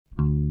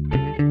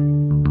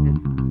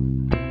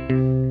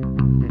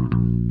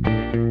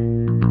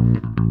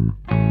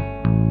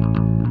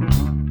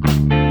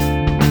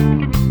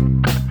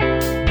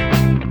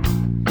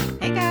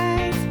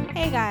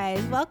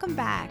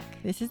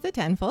the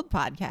Tenfold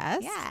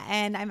Podcast. Yeah,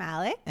 and I'm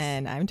Alex.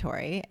 And I'm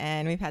Tori.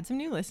 And we've had some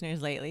new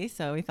listeners lately,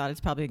 so we thought it's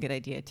probably a good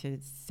idea to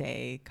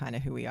say kind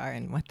of who we are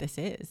and what this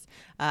is.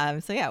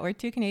 We're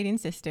two Canadian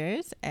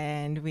sisters,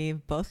 and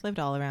we've both lived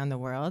all around the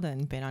world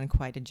and been on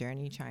quite a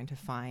journey trying to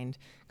find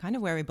kind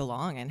of where we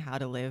belong and how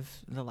to live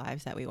the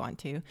lives that we want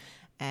to.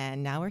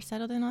 And now we're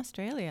settled in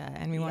Australia,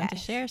 and we wanted to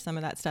share some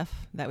of that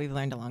stuff that we've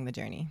learned along the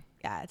journey.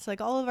 Yeah, it's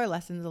like all of our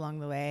lessons along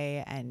the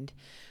way, and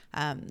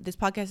this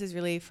podcast is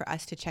really for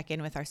us to check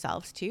in with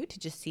ourselves too, to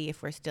just see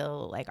if we're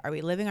still like, are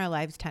we living our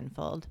lives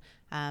tenfold,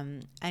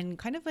 and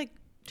kind of like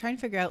try and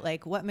figure out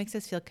like what makes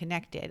us feel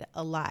connected,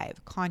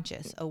 alive,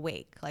 conscious,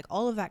 awake, like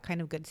all of that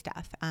kind of good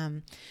stuff,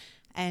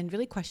 and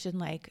really question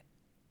like,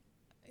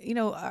 you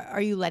know,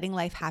 are you letting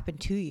life happen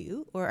to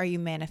you, or are you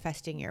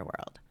manifesting your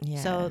world? Yeah.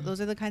 So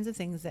those are the kinds of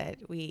things that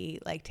we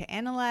like to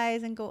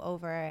analyze and go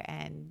over.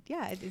 And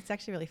yeah, it's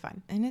actually really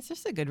fun. And it's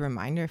just a good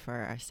reminder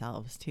for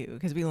ourselves too,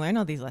 because we learn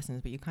all these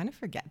lessons, but you kind of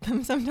forget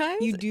them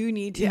sometimes. You do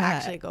need to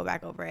actually go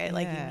back over it.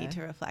 Like Yeah. you need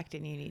to reflect,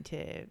 and you need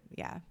to,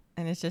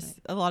 And it's just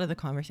a lot of the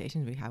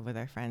conversations we have with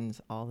our friends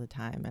all the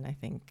time. And I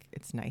think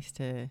it's nice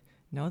to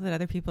know that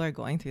other people are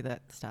going through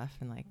that stuff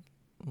and like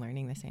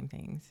learning the same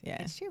things. Yeah.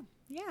 It's true.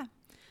 Yeah.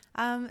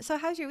 So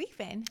how's your week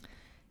been?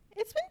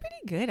 It's been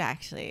pretty good,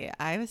 actually.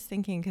 I was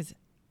thinking,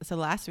 so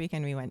last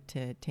weekend we went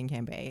to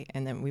Tincan Bay,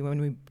 and then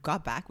when we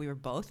got back, we were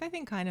both, I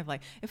think, kind of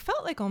like, it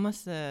felt like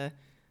almost a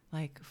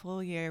like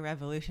full year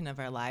revolution of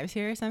our lives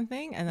here or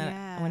something. And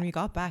then when we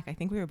got back, I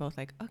think we were both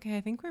like, okay,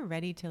 I think we're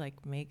ready to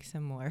like make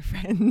some more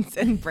friends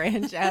and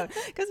branch out.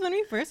 Because when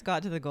we first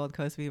got to the Gold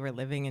Coast, we were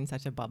living in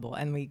such a bubble,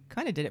 and we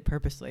kind of did it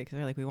purposely because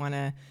we're like, we want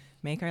to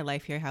make our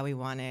life here how we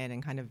want it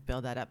and kind of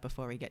build that up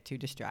before we get too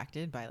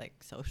distracted by like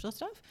social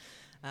stuff.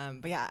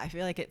 But yeah, I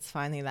feel like it's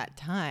finally that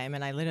time.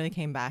 And I literally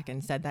came back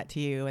and said that to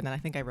you. And then I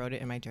think I wrote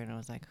it in my journal. I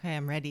was like, okay,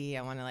 I'm ready.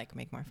 I want to like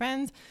make more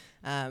friends.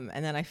 And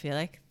then I feel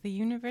like the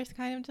universe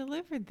kind of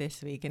delivered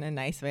this week in a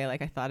nice way.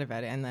 Like I thought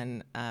about it. And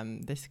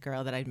then this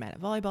girl that I'd met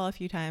at volleyball a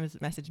few times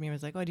messaged me and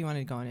was like, oh, do you want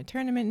to go in a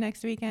tournament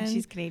next weekend?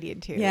 She's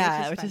Canadian too.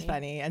 Yeah, which is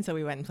funny. And so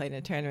we went and played in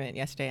a tournament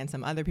yesterday, and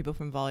some other people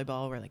from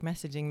volleyball were like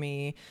messaging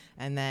me.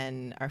 And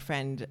then our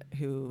friend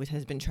who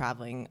has been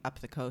traveling up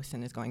the coast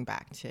and is going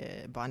back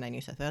to Bondi,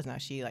 New South Wales now,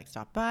 she like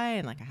stopped by,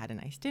 and like I had a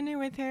nice dinner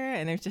with her.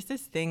 And there's just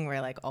this thing where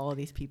like all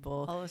these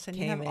people all of a sudden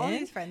came you have in. all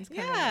these friends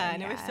coming in.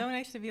 And it was so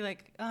nice to be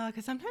like,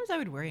 because sometimes I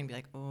would worry and be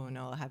like, oh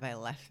no, have I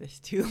left this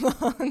too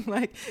long?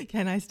 Like,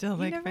 can I still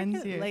make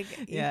friends here? Like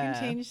you can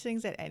change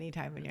things at any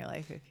time in your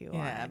life if you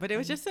want. Yeah, but it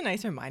was just a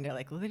nice reminder,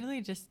 like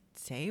literally just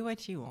say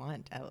what you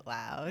want out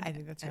loud. I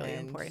think that's really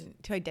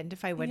important, to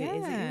identify what it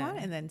is that you want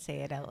and then say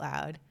it out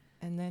loud.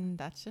 And then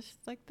that's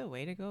just like the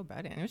way to go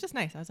about it. And it was just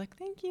nice. I was like,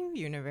 thank you,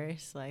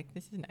 universe. Like,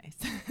 this is nice.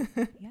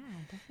 Yeah,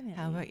 definitely.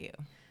 How about you?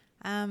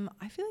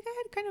 I feel like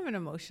I had kind of an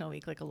emotional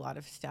week, like a lot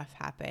of stuff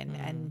happened.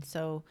 And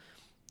so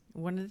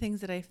one of the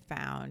things that I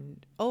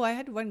found, I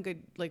had one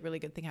good, like really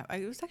good thing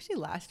happen. It was actually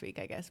last week,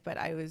 I guess, but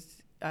I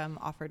was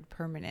offered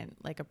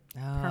permanent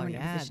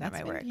position at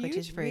my work, which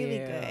is really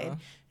good,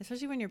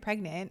 especially when you're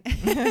pregnant.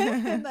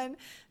 And then,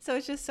 so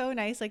it's just so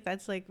nice. Like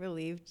that's like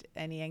relieved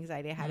any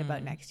anxiety I had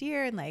about next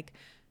year, and like,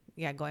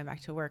 going back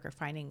to work, or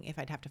finding if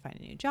I'd have to find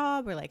a new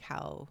job, or like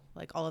how,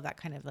 like all of that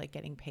kind of like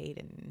getting paid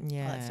and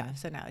all that stuff.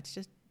 So now it's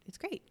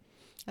great.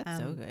 That's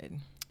so good.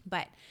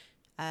 But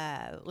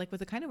like with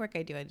the kind of work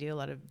I do a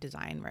lot of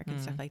design work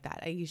and stuff like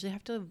that. I usually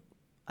have to,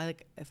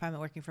 if I'm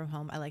working from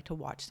home, I like to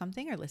watch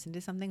something or listen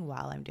to something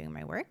while I'm doing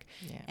my work.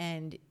 Yeah.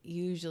 And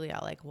usually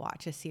I'll like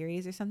watch a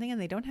series or something,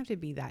 and they don't have to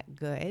be that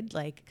good,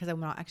 like, because I'm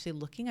not actually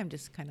looking, I'm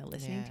just kind of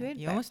listening to it.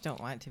 You almost don't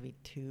want it to be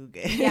too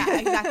good. Yeah,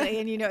 exactly.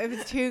 And you know, if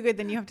it's too good,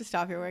 then you have to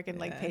stop your work and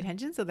like pay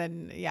attention. So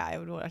then, I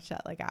would watch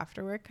that like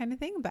after work kind of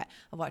thing. But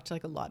I'll watch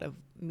like a lot of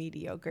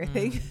mediocre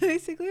things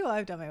basically while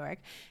I've done my work.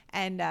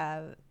 And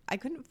I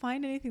couldn't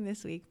find anything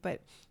this week,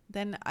 but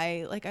then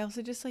I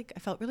also just like, I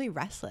felt really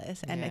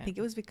restless, and I think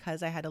it was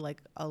because I had a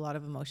lot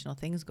of emotional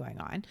things going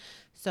on.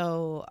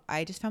 So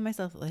I just found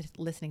myself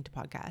listening to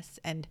podcasts.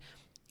 And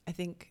I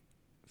think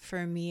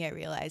for me, I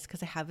realized,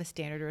 because I have a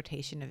standard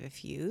rotation of a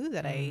few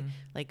that I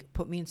like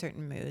put me in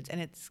certain moods, and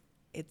it's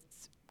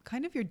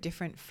kind of your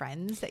different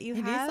friends that you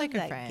have like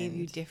that give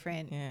you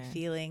different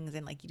feelings,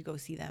 and like you go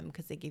see them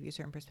because they give you a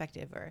certain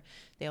perspective, or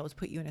they always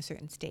put you in a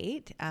certain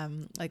state,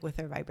 like with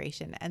their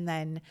vibration. And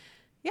then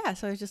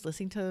so I was just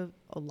listening to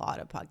a lot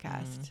of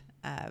podcasts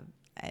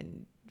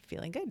and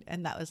feeling good.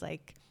 And that was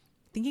like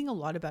thinking a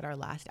lot about our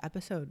last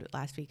episode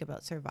last week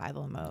about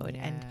survival mode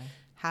and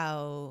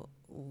how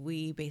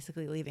we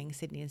basically leaving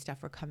Sydney and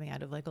stuff were coming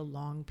out of like a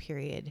long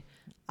period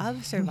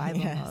of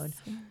survival mode.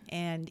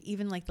 And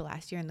even like the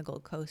last year in the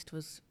Gold Coast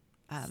was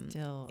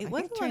still, it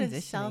was a lot of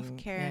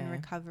self-care and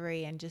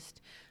recovery and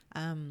just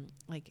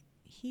like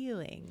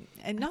healing.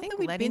 And not that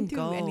we've been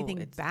through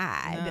anything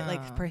bad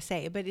like per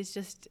se, but it's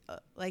just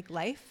like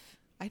life.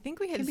 I think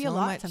we had so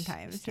much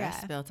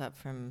stress built up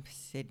from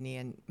Sydney,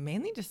 and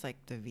mainly just like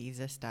the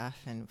visa stuff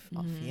and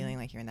feeling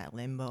like you're in that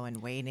limbo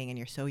and waiting, and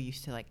you're so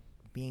used to like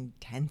being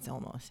tense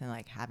almost and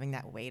like having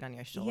that weight on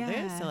your shoulders.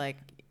 Yeah. So like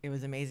it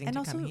was amazing And to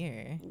also come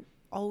here.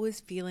 always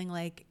feeling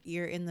like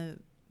you're in the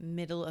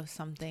middle of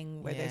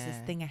something where there's this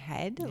thing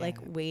ahead, like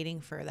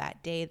waiting for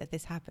that day that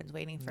this happens,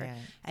 waiting for,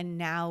 and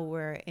now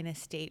we're in a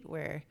state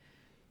where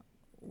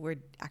we're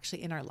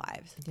actually in our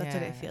lives. That's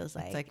what it feels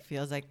like. It's like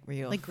feels like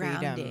real like freedom,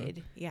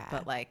 grounded. Yeah.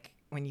 But like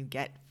when you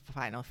get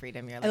final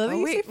freedom, you're like, I love that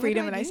you say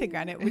freedom what and I say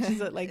grounded, which is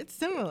like it's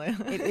similar.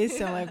 It is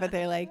similar, but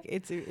they're like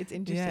it's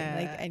interesting. Yeah.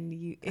 Like, and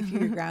you, if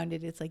you're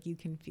grounded, it's like you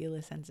can feel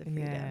a sense of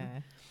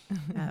freedom,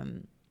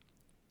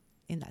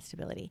 in that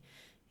stability.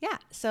 Yeah.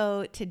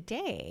 So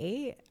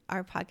today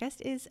our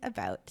podcast is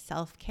about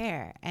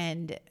self-care,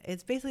 and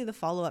it's basically the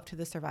follow-up to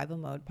the survival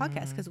mode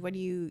podcast. Because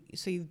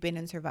so you've been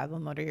in survival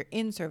mode, or you're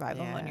in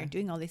survival mode and you're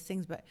doing all these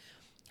things, but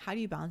how do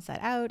you balance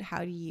that out? How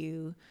do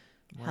you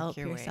help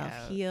yourself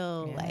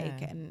heal?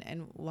 Like,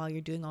 and while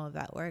you're doing all of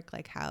that work,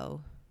 like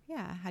how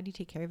do you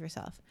take care of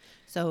yourself?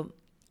 So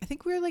I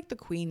think we're like the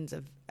queens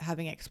of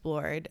having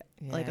explored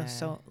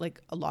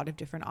like a lot of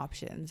different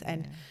options.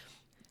 And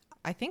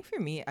I think for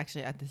me,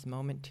 actually, at this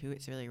moment too,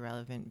 it's really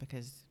relevant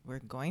because we're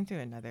going through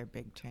another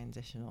big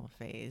transitional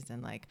phase,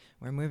 and like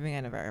we're moving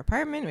out of our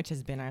apartment, which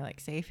has been our like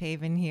safe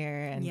haven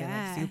here, and been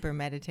like super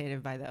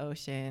meditative by the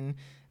ocean,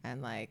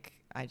 and like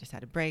I just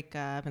had a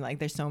breakup, and like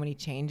there's so many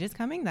changes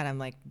coming that I'm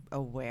like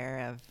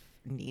aware of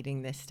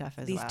needing this stuff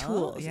as well. These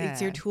tools,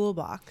 it's your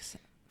toolbox.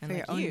 And for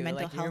like your own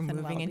mental like health you're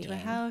and moving into a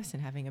well-being. house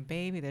and having a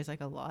baby. There's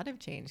like a lot of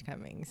change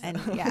coming. So. And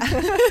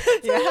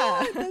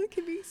that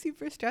can be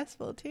super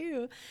stressful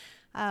too.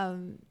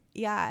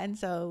 And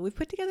so we've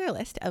put together a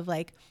list of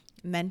like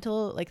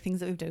mental, like things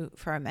that we do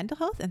for our mental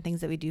health and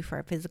things that we do for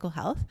our physical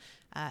health.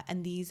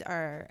 And these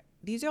are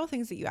all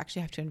things that you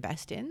actually have to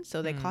invest in.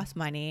 So they cost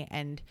money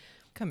and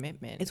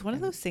commitment. It's one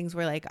of those things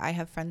where like I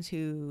have friends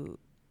who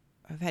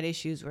have had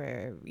issues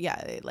where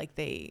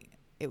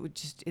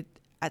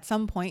at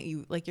some point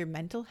you like your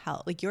mental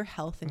health, like your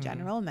health in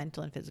general,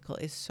 mental and physical,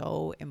 is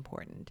so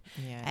important.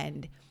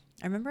 And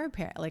I remember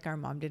our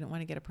mom didn't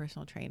want to get a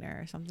personal trainer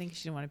or something.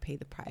 She didn't want to pay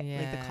the price,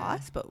 like the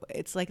cost. But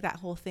it's like that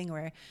whole thing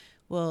where,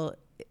 well,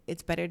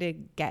 it's better to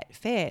get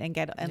fit and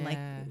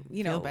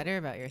feel better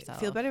about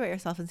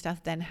yourself and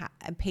stuff than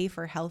and pay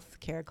for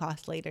healthcare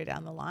costs later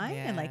down the line,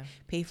 and like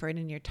pay for it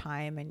in your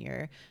time and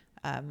your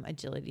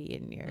agility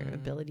and your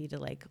ability to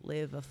like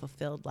live a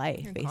fulfilled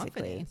life, your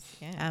basically.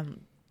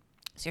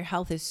 So your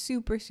health is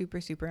super, super,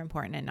 super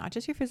important, and not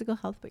just your physical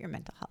health, but your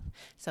mental health.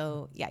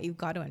 So you've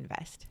got to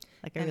invest.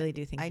 Like I really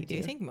do think you do. I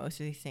do think most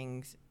of these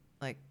things,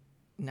 like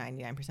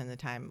 99% of the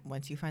time,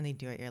 once you finally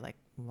do it, you're like,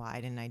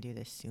 why didn't I do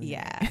this sooner?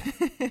 Yeah.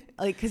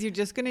 Like, cause you're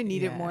just going to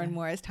need it more and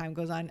more as time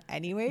goes on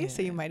anyway.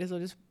 So you might as well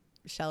just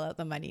shell out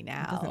the money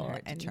now. It doesn't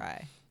hurt to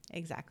try.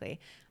 Exactly.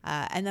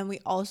 And then we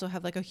also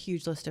have like a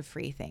huge list of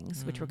free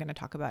things, which we're going to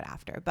talk about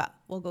after, but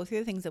we'll go through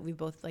the things that we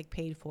both like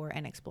paid for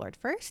and explored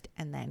first,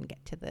 and then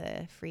get to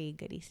the free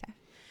goodie stuff.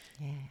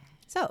 Yeah.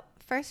 So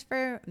first,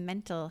 for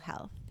mental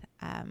health,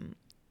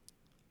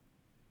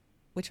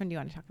 which one do you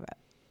want to talk about?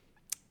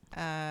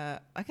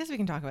 I guess we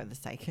can talk about the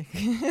psychic.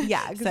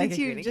 Yeah, because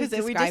you just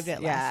described it.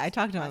 I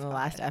talked about it in the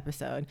last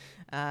episode.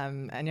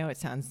 I know it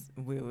sounds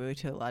woo-woo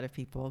to a lot of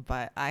people,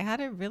 but I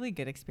had a really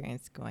good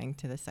experience going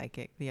to the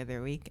psychic the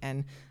other week.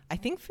 And I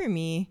think for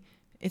me,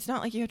 it's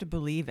not like you have to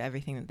believe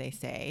everything that they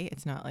say.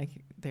 It's not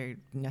like they're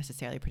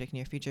necessarily predicting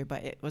your future,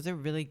 but it was a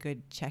really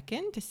good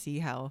check-in to see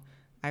how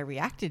I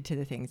reacted to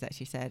the things that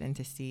she said and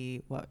to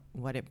see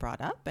what it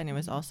brought up. And it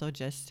was also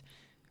just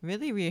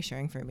really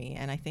reassuring for me,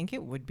 and I think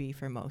it would be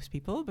for most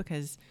people,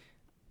 because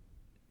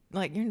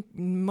like you're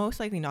most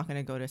likely not going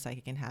to go to a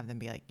psychic and have them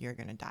be like, you're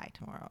going to die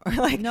tomorrow, or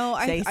like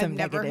I've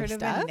never heard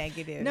of a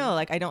negative. No,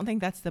 like I don't think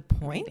that's the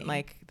point. Reading.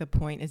 Like the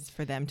point is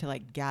for them to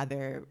like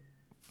gather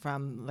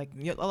from like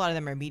a lot of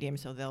them are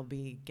mediums, so they'll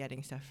be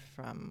getting stuff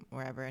from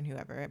wherever and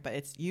whoever, but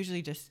it's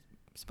usually just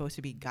supposed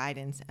to be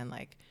guidance and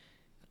like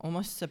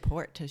almost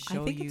support to show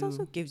you. I think it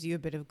also gives you a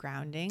bit of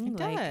grounding. It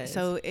does.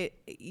 So it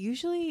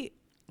usually,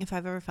 if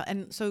I've ever felt,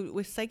 and so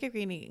with psychic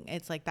reading,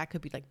 it's like that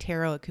could be like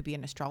tarot, it could be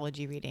an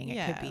astrology reading,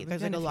 it could be,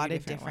 there's like a lot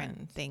of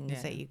different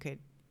things that you could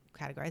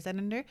categorize that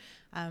under.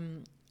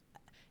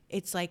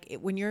 It's like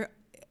when you're,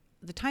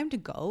 the time to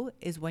go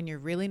is when you're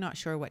really not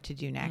sure what to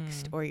do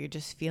next, or you're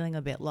just feeling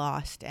a bit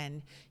lost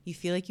and you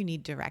feel like you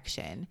need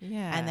direction,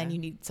 and then you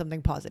need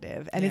something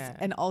positive. And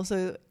and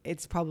also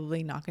it's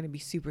probably not going to be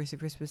super,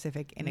 super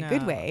specific in a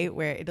good way,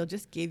 where it'll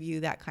just give you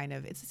that kind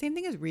of, it's the same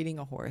thing as reading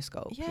a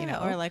horoscope, you know,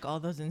 or like all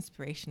those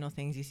inspirational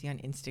things you see on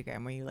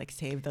Instagram where you like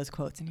save those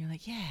quotes and you're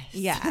like, yes.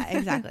 Yeah,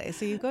 exactly.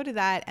 So you go to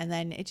that and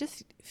then it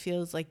just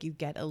feels like you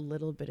get a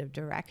little bit of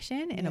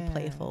direction in a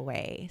playful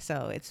way.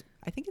 So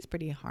I think it's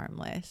pretty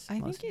harmless.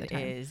 I think it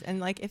is. And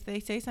like if they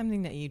say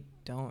something that you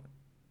don't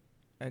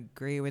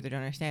agree with or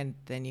don't understand,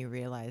 then you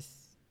realize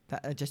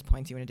that it just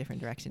points you in a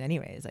different direction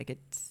anyways. Like it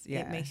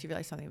makes you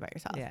realize something about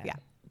yourself. Yeah.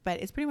 But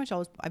it's pretty much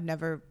always,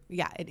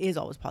 it is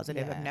always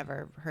positive. I've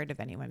never heard of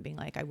anyone being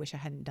like, I wish I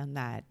hadn't done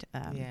that.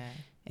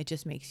 It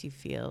just makes you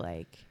feel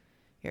like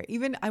here.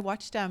 Even I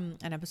watched an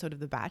episode of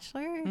The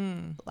Bachelor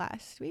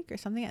last week or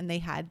something, and they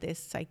had this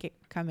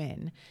psychic come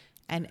in,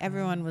 and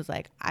everyone was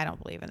like, I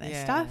don't believe in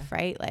this stuff,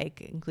 right?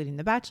 Like, including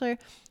The Bachelor.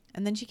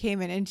 And then she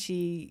came in and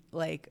she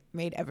like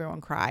made everyone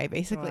cry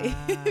basically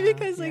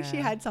because like she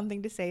had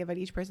something to say about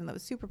each person that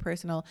was super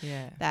personal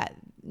that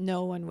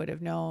no one would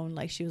have known.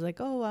 Like she was like,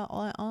 oh, well,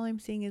 all I'm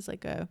seeing is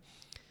like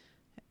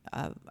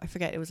I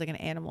forget, it was like an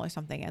animal or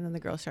something. And then the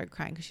girl started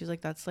crying because she was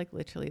like, that's like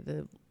literally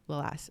the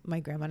last, my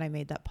grandma and I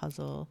made that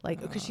puzzle,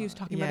 like because she was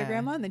talking about her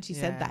grandma, and then she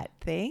said that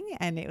thing,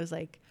 and it was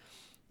like,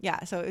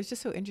 so it was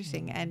just so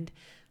interesting. And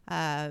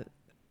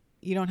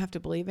you don't have to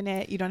believe in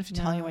it, you don't have to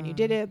tell anyone you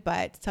did it,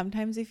 but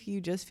sometimes if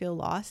you just feel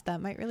lost, that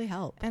might really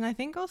help. And I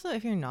think also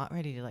if you're not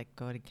ready to like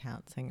go to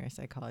counseling or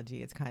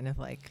psychology, it's kind of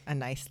like a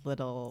nice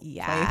little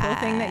playful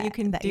thing that you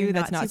can do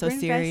that's not so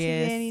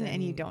serious,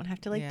 and you don't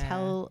have to like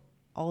tell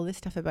all this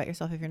stuff about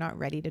yourself if you're not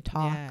ready to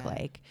talk.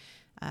 Like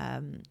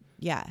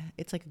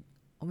it's like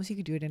almost you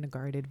could do it in a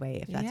guarded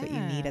way if that's what you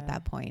need at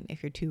that point,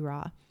 if you're too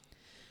raw.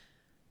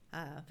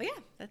 But yeah,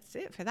 that's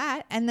it for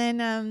that. And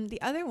then the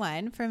other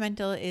one for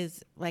mental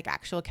is like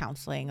actual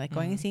counseling, like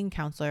going and seeing a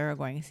counselor,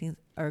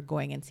 or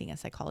going and seeing a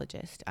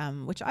psychologist,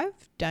 which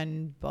I've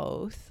done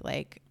both.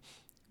 Like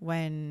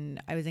when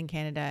I was in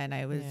Canada and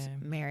I was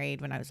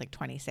married when I was like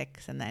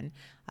 26, and then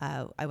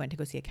I went to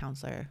go see a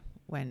counselor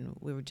when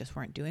we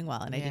weren't doing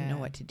well, and I didn't know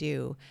what to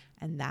do,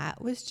 and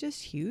that was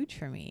just huge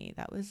for me.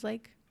 That was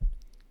like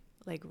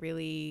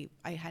really,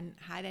 I hadn't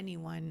had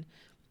anyone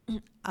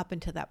up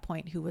until that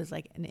point who was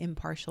like an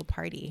impartial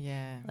party,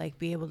 like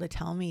be able to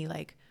tell me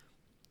like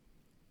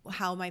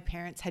how my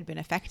parents had been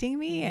affecting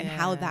me and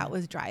how that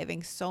was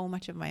driving so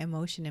much of my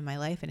emotion in my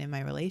life and in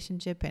my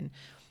relationship, and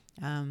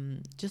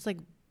just like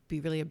be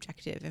really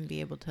objective and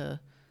be able to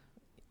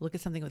look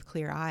at something with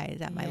clear eyes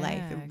at my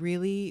life. It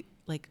really,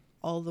 like,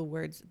 all the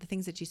words, the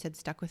things that she said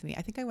stuck with me.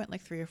 I think I went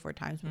like 3 or 4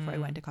 times before I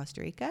went to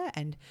Costa Rica,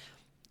 and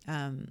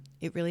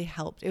it really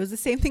helped. It was the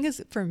same thing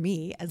as for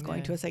me as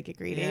going to a psychic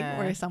reading,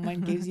 where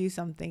someone gives you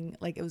something,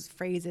 like it was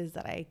phrases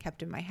that I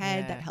kept in my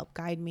head that helped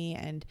guide me,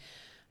 and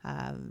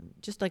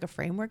just like a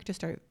framework to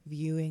start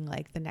viewing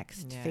like the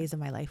next phase of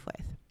my life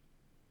with.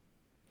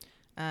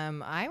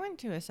 I went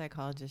to a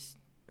psychologist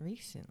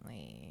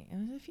recently. It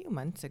was a few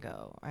months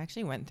ago. I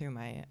actually went through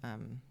my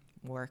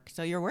work.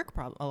 So your work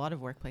a lot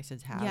of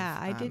workplaces have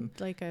I did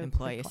like a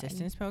employee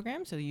assistance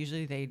program. So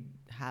usually they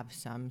have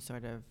some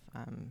sort of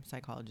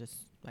psychologist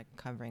like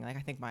covering. Like I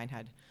think mine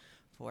had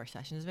 4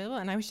 sessions available,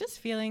 and I was just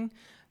feeling,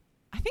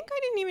 I think I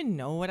didn't even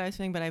know what I was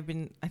feeling, but I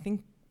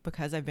think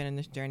because I've been in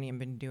this journey and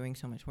been doing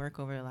so much work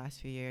over the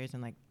last few years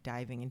and like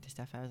diving into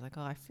stuff, I was like,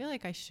 oh, I feel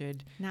like I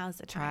should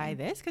try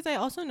this, because I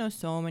also know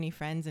so many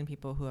friends and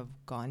people who have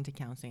gone to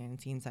counseling and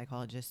seen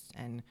psychologists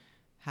and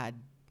had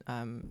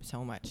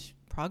so much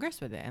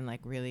progress with it and like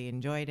really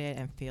enjoyed it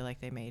and feel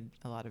like they made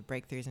a lot of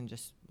breakthroughs, and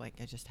just like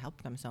it just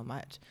helped them so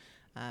much.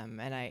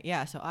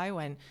 So I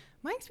went.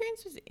 My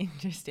experience was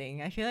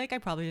interesting. I feel like I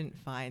probably didn't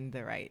find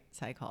the right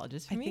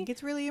psychologist for me. I think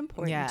it's really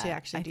important to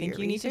actually do your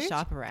research. You need to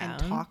shop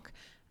around and talk.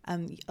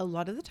 A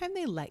lot of the time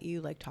they let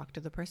you like talk to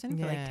the person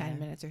for like 10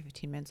 minutes or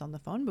 15 minutes on the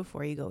phone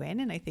before you go in,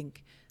 and I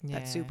think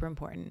that's super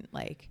important.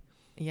 Like,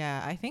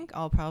 I think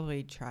I'll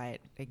probably try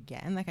it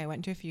again. Like I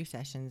went to a few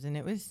sessions and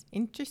it was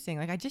interesting.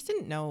 Like I just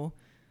didn't know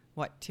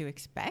what to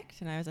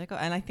expect, and I was like, oh,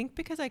 and I think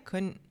because I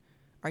couldn't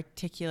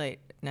articulate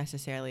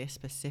necessarily a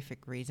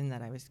specific reason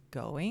that I was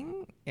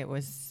going, it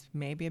was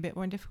maybe a bit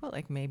more difficult.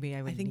 Like maybe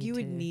I think you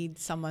would need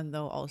someone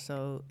though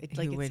also. It's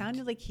like it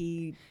sounded like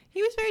he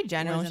was very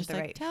general, just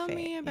like tell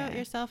me about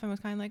yourself, and was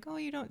kind of like, oh,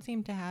 you don't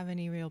seem to have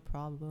any real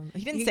problem.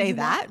 He didn't say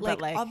that,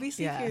 but like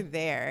obviously if you're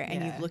there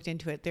and you've looked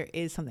into it, there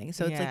is something.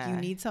 So it's like you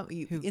need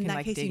in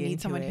that case you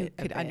need someone who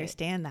could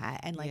understand that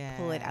and like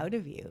pull it out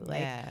of you.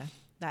 Like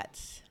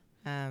that's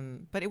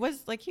but it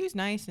was like he was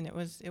nice, and it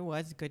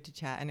was good to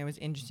chat, and it was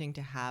interesting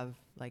to have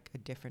like a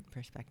different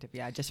perspective,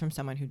 just from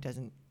someone who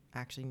doesn't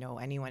actually know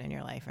anyone in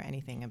your life or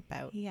anything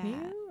about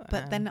you.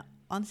 But then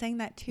on saying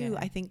that too,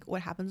 I think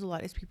what happens a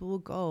lot is people will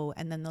go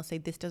and then they'll say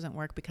this doesn't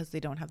work because they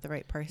don't have the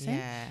right person,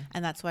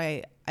 and that's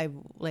why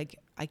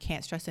I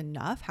can't stress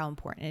enough how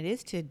important it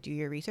is to do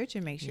your research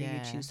and make sure you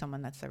choose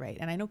someone that's the right.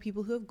 And I know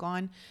people who have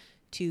gone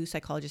to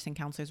psychologists and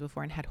counselors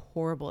before and had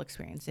horrible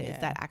experiences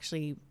that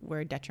actually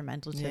were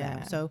detrimental to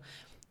them. So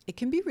it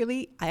can be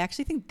really, I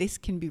actually think this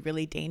can be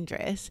really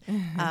dangerous.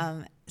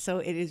 So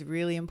it is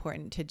really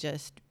important to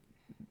just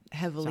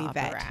heavily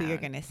vet who you're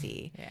going to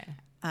see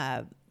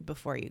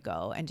before you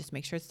go, and just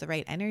make sure it's the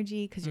right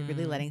energy, because you're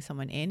really letting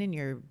someone in and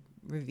you're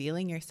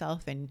revealing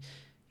yourself, and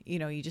you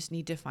know, you just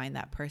need to find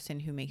that person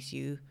who makes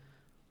you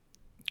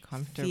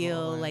comfortable,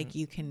 feel like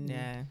you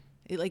can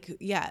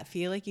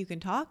feel like you can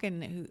talk,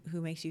 and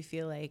who makes you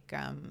feel like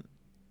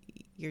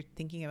you're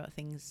thinking about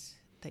things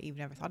that you've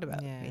never thought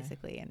about,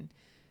 basically, and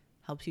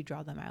helps you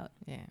draw them out.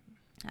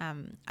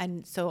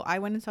 And so I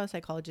went and saw a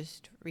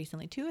psychologist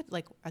recently too,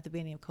 at the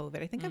beginning of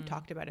COVID. I think I've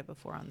talked about it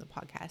before on the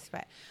podcast,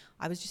 but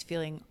I was just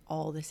feeling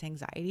all this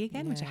anxiety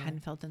again, which I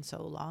hadn't felt in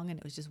so long, and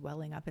it was just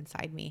welling up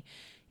inside me.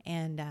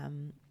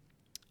 And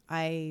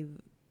I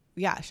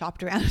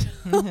shopped around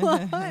a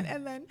lot,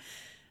 and then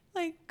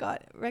like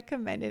got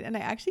recommended, and I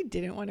actually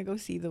didn't want to go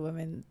see the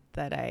woman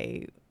that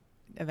I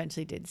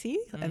eventually did see,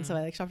 and so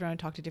I like shopped around and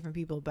talked to different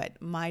people,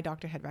 but my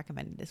doctor had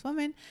recommended this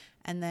woman,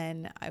 and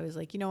then I was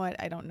like, you know what,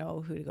 I don't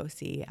know who to go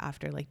see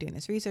after like doing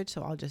this research,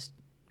 so I'll just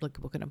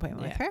book an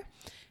appointment with her.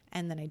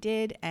 And then I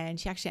did, and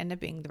she actually ended up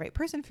being the right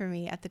person for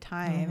me at the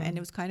time. And it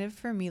was kind of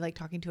for me like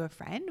talking to a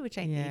friend, which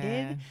I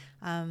needed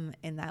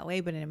in that way,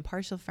 but an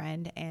impartial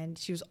friend. And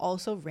she was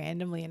also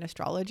randomly an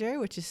astrologer,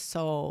 which is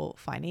so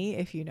funny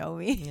if you know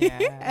me.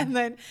 And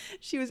then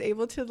she was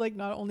able to like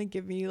not only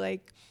give me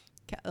like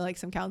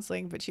some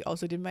counseling, but she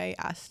also did my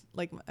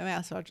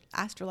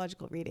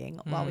astrological reading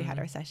while we had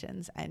our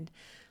sessions. And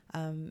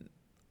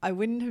I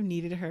wouldn't have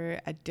needed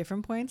her at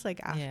different points, like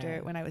after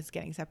when I was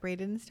getting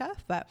separated and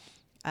stuff, but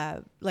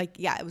it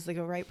was like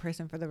a right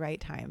person for the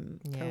right time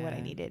for what I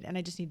needed. And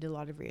I just needed a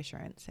lot of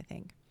reassurance,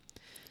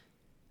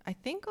 I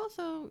think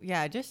also,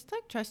 just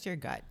like trust your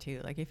gut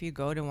too. Like if you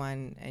go to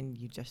one and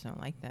you just don't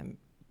like them,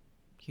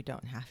 you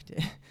don't have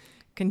to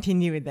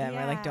continue with them,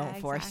 or like don't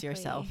force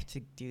yourself to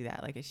do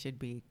that. Like it should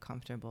be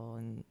comfortable,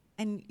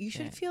 and you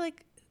should feel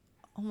like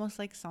almost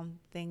like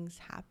something's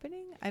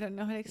happening. I don't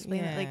know how to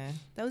explain it. Like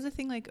that was the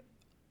thing, like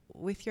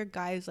with your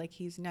guys, like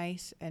he's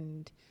nice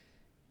and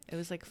it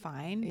was like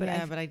fine,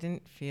 but but I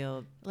didn't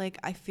feel like,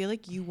 I feel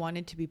like you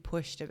wanted to be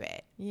pushed a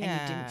bit, and you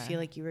didn't feel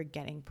like you were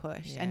getting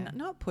pushed, and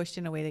not pushed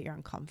in a way that you're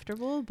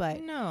uncomfortable,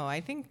 but no,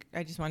 I think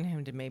I just wanted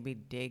him to maybe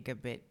dig a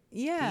bit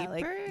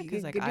deeper,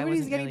 because like I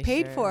wasn't getting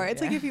paid for it.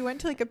 It's like if you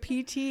went to like a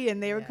PT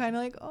and they were kind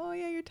of like, oh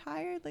yeah, you're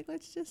tired, like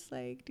let's just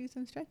like do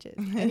some stretches,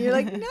 and you're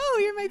like, no,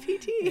 you're my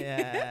PT.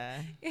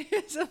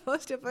 You're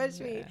supposed to push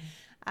me.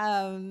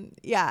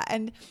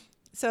 And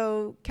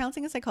so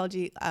counseling and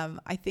psychology,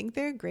 I think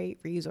they're great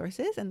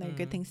resources and they're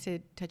good things to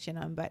touch in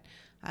on. But,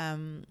 I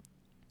mean,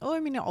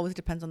 it always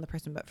depends on the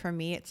person. But for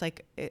me, it's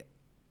like,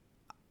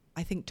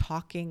 I think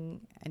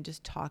talking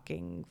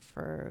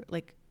for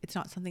like, it's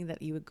not something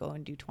that you would go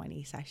and do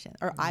 20 sessions,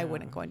 or I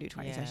wouldn't go and do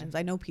 20 sessions.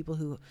 I know people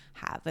who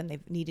have, and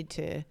they've needed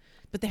to,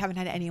 but they haven't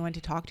had anyone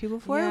to talk to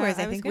before. Whereas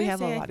I think we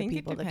have a lot of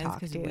people to talk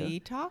to. We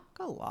talk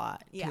a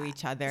lot to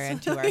each other and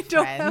to our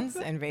friends,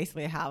 and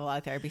basically have a lot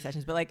of therapy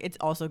sessions. But like, it's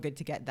also good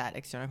to get that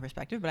external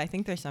perspective. But I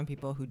think there's some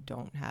people who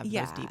don't have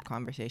those deep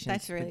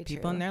conversations with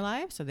people in their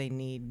lives, so they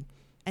need.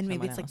 And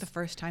maybe it's like the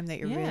first time that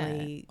you're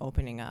really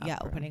opening up.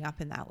 Opening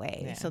up in that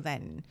way. So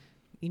then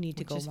you need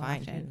to go more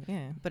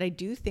often. But I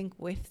do think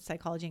with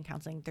psychology and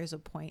counseling, there's a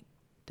point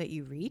that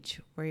you reach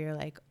where you're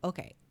like,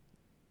 okay,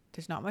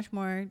 there's not much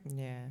more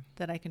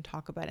that I can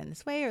talk about in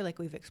this way, or like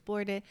we've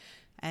explored it,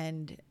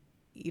 and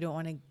you don't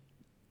want to,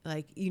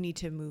 like, you need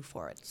to move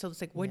forward. So it's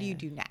like, what do you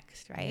do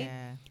next, right?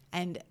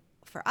 And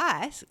for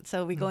us,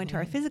 so we go into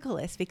our physical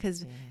list,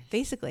 because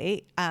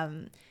basically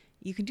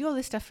you can do all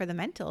this stuff for the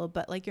mental,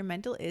 but like your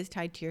mental is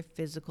tied to your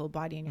physical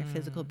body and your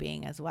physical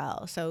being as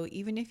well. So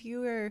even if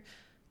you are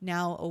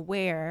now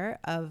aware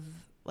of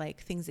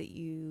like things that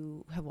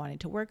you have wanted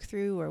to work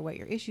through, or what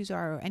your issues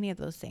are, or any of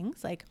those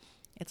things, like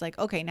it's like,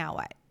 okay, now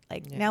what?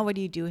 Like now what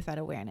do you do with that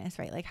awareness,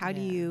 right? Like how do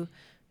you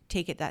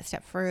take it that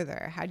step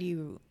further? How do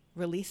you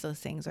release those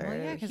things,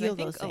 or heal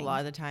those things? A lot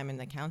of the time in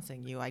the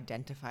counseling, you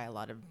identify a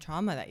lot of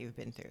trauma that you've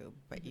been through,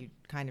 but you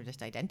kind of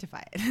just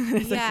identify it.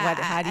 It's like,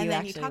 how do you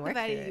actually talk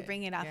about it? You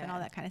bring it up and all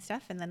that kind of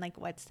stuff, and then like,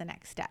 what's the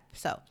next step?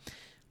 So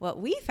what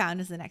we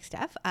found is the next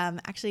step.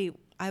 Actually,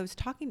 I was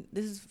talking,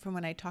 this is from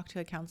when I talked to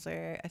a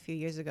counselor a few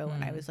years ago,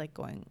 when I was like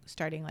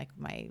starting like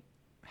my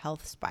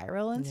health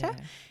spiral and stuff.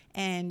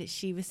 And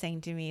she was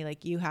saying to me,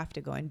 like, you have to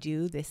go and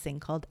do this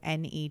thing called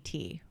NET,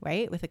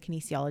 right? With a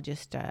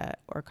kinesiologist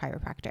or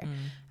chiropractor.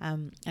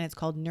 And it's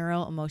called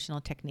neuro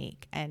emotional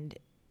technique. And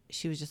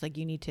she was just like,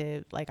 you need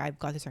to, like, I've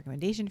got this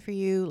recommendation for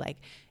you. Like,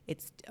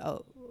 it's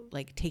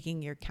like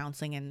taking your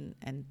counseling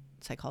and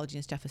psychology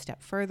and stuff a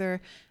step further,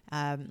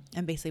 and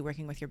basically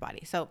working with your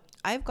body. So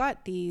I've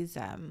got these,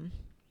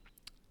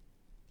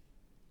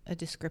 a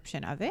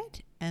description of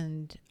it,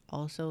 and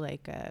also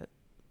like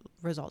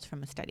results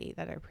from a study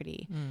that are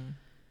pretty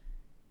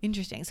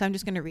interesting. So I'm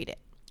just going to read it.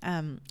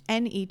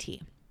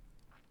 NET.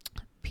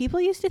 People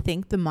used to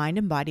think the mind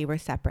and body were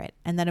separate,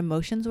 and that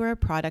emotions were a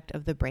product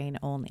of the brain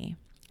only.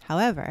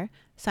 However,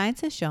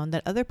 science has shown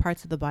that other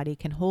parts of the body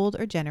can hold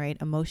or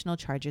generate emotional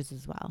charges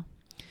as well.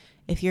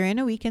 If you're in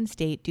a weakened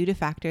state due to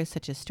factors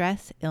such as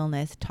stress,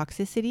 illness,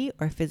 toxicity,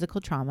 or physical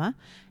trauma,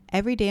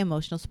 everyday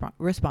emotional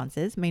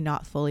responses may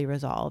not fully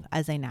resolve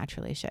as they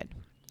naturally should.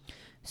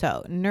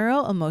 So,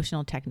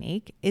 neuro-emotional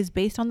technique is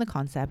based on the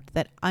concept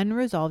that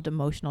unresolved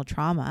emotional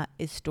trauma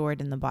is stored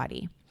in the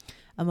body.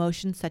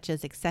 Emotions such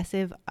as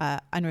excessive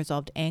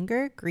unresolved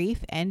anger,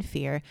 grief, and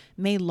fear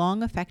may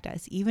long affect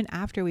us even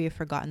after we have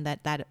forgotten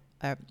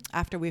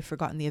after we've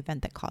forgotten the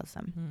event that caused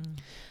them.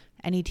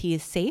 NET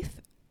is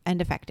safe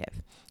and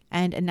effective,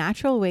 and a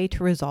natural way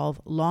to resolve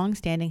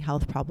long-standing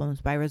health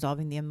problems by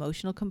resolving the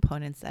emotional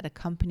components that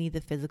accompany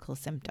the physical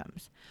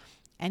symptoms.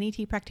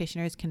 NET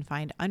practitioners can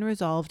find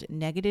unresolved,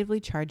 negatively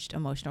charged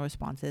emotional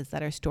responses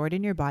that are stored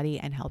in your body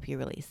and help you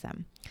release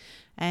them.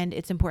 And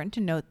it's important to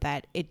note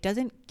that it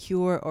doesn't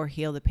cure or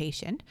heal the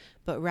patient,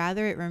 but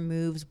rather it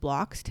removes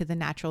blocks to the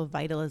natural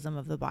vitalism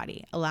of the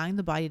body, allowing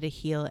the body to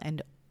heal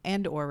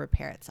and or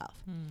repair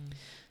itself.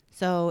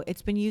 So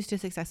it's been used to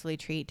successfully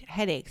treat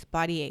headaches,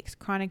 body aches,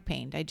 chronic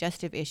pain,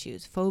 digestive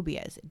issues,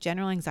 phobias,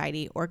 general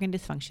anxiety, organ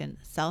dysfunction,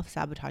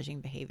 self-sabotaging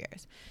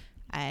behaviors.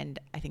 And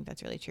I think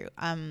that's really true.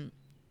 I'm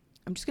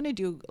just going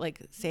to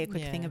say a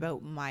quick thing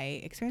about my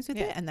experience with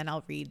it, and then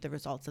I'll read the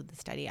results of the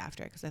study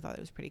after, because I thought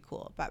it was pretty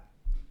cool. But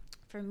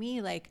for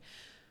me,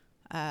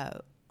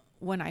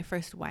 when I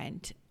first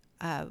went,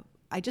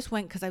 I just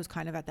went because I was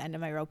kind of at the end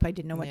of my rope. I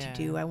didn't know what to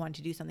do. I wanted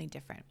to do something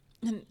different.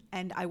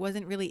 And I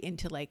wasn't really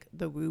into like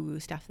the woo-woo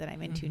stuff that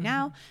I'm into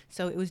now.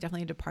 So it was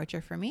definitely a departure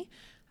for me.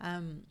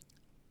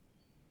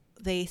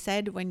 They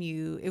said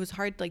it was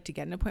hard like to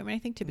get an appointment, I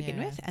think, to begin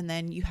with. And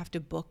then you have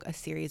to book a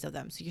series of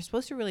them. So you're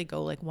supposed to really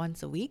go like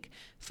once a week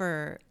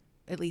for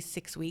at least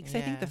 6 weeks,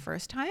 I think, the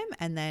first time.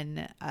 And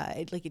then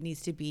it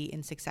needs to be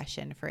in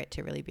succession for it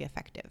to really be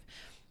effective.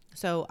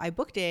 So I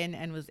booked in,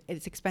 and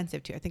it's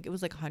expensive too. I think it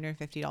was like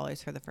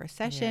 $150 for the first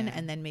session,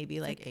 and then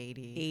maybe like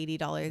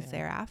 $80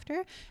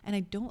 thereafter. And I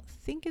don't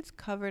think it's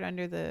covered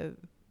under the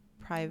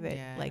private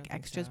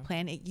extras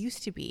plan. It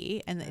used to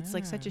be, and it's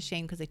like such a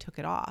shame because they took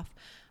it off.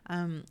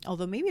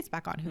 Although maybe it's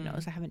back on, who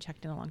knows? I haven't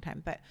checked in a long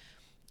time. But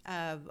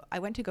I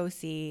went to go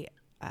see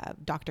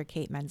Dr.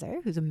 Kate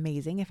Menzer, who's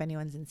amazing if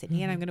anyone's in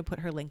Sydney, and I'm going to put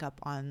her link up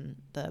on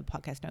the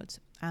podcast notes.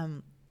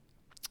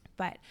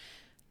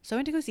 So I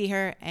went to go see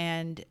her,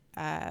 and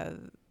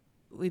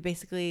we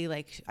basically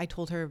I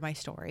told her my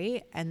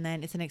story, and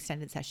then it's an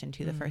extended session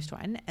to the first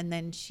one. And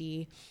then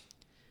she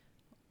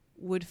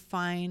would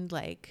find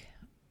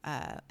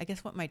I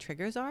guess what my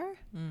triggers are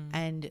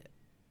and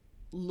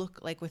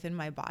look within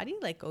my body,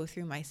 go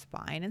through my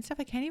spine and stuff.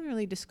 I can't even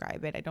really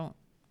describe it. I don't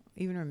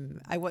even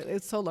remember.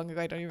 It's so long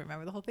ago, I don't even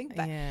remember the whole thing.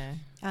 But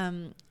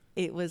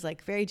it was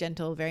very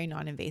gentle, very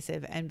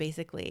non-invasive, and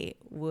basically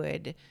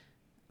would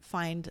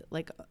find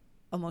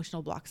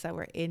emotional blocks that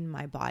were in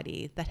my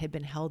body that had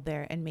been held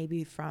there, and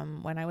maybe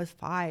from when I was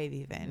 5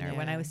 even, or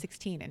when I was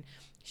 16. And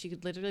she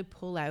could literally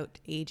pull out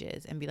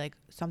ages and be like,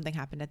 something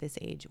happened at this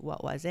age,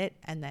 what was it?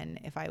 And then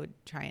if I would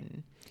try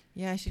and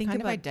she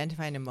kind of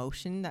identify an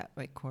emotion that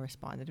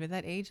corresponded with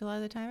that age a lot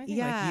of the time, I think.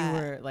 You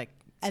were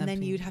and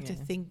then you'd have to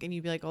think, and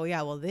you'd be like, oh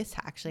yeah, well this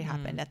actually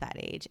happened at that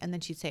age. And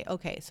then she'd say,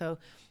 okay, so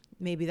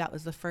maybe that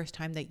was the first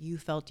time that you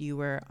felt you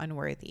were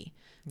unworthy.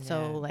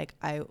 So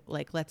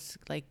let's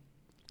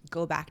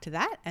go back to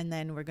that, and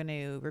then we're going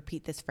to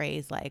repeat this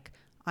phrase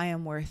I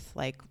am worth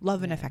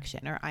love and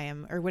affection, or I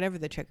am, or whatever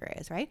the trigger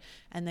is, right?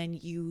 And then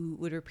you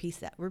would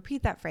repeat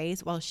that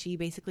phrase while she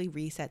basically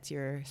resets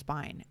your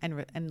spine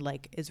and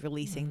is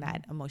releasing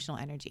that emotional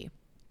energy,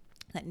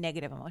 that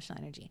negative emotional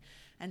energy.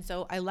 And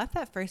so I left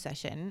that first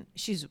session.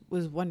 She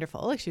was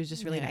wonderful. She was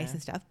just really nice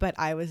and stuff, but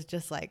I was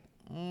just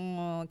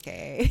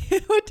okay,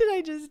 what did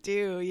I just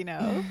do?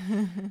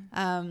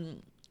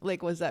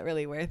 Was that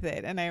really worth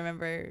it? And I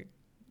remember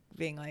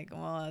being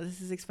well,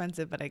 this is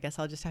expensive, but I guess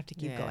I'll just have to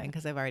keep going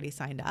because I've already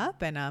signed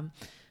up, and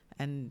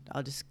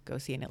I'll just go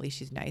see, and at least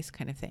she's nice,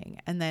 kind of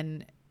thing. And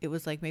then it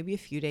was maybe a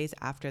few days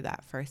after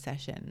that first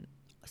session,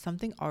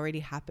 something already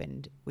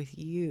happened with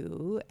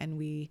you, and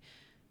we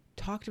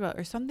talked about,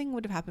 or something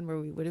would have happened where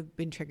we would have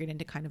been triggered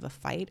into kind of a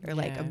fight or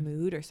a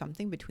mood or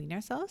something between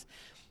ourselves.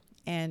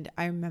 And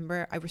I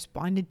remember I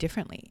responded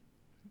differently.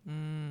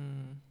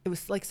 It was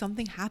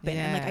something happened,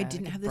 and I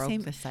didn't have the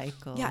same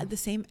cycle. The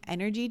same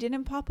energy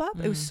didn't pop up.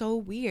 It was so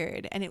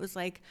weird, and it was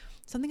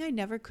something I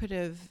never could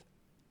have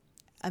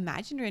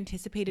imagined or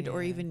anticipated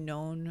or even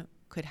known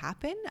could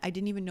happen. I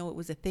didn't even know it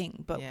was a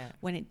thing, but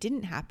when it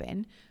didn't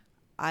happen,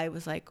 I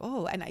was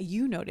oh, and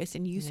you noticed,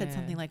 and you said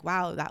something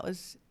wow, that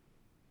was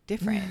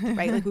different,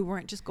 right? We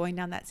weren't just going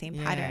down that same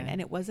pattern,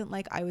 and it wasn't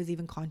I was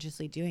even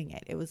consciously doing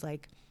it. It was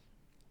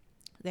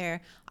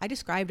there, I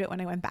described it when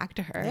I went back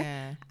to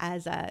her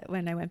as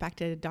when I went back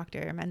to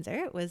Dr.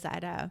 Menzer. It was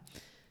that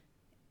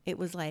it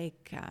was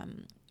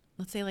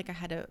let's say I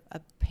had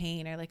a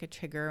pain or a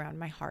trigger around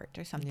my heart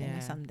or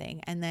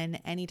something, and then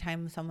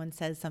anytime someone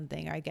says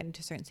something or I get into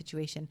a certain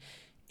situation,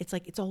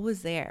 it's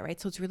always there, right?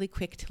 So it's really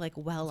quick to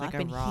well up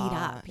and heat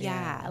up,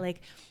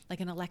 like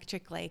an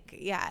electric,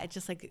 it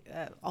just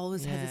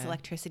always has this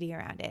electricity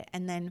around it.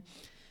 And then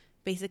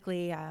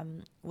basically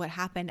what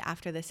happened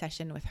after the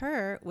session with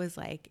her was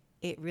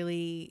it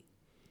really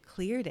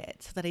cleared it,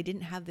 so that I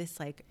didn't have this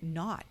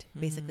knot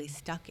basically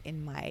stuck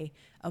in my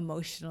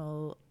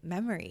emotional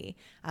memory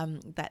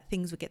that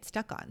things would get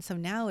stuck on. So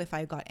now if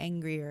I got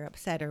angry or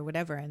upset or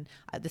whatever, and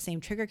the same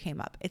trigger came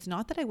up, it's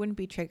not that I wouldn't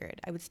be triggered.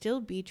 I would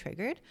still be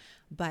triggered,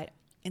 but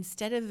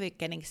instead of it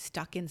getting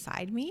stuck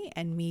inside me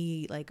and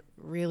me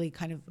really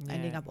kind of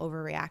ending up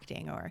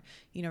overreacting or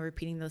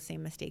repeating those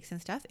same mistakes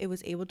and stuff, it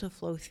was able to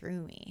flow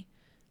through me.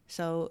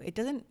 So it's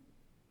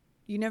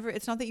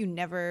not that you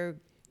never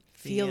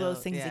feel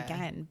those things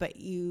again, but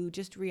you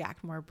just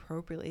react more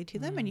appropriately to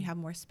them, and you have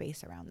more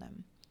space around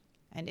them.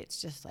 And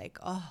it's just like,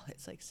 oh,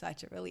 it's like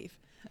such a relief.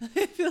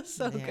 It feels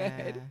so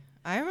good.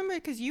 I remember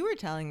because you were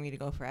telling me to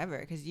go forever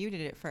because you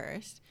did it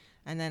first.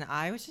 And then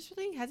I was just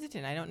really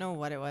hesitant. I don't know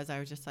what it was. I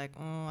was just like,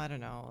 oh, I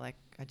don't know. Like,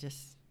 I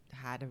just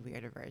had a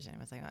weird aversion. I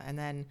was like, and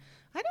then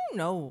I don't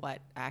know what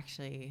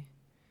actually,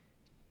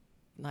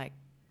 like,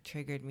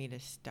 triggered me to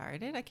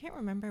start it. I can't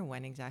remember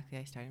when exactly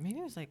I started. Maybe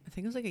it was like, I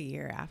think it was like a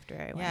year after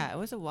I went. Yeah, it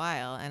was a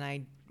while, and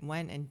I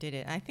went and did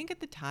it. And I think at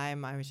the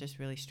time I was just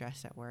really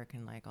stressed at work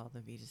and like all the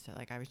visa stuff.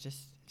 Like I was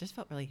just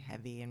felt really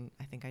heavy, and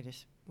I think I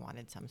just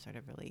wanted some sort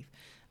of relief.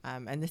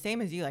 And the same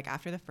as you, like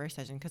after the first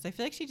session, because I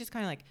feel like she just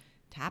kind of like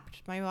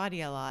tapped my body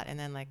a lot and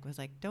then like was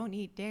like, don't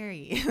eat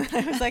dairy.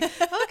 I was like,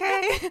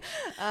 okay.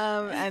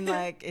 And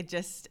like it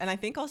just, and I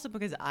think also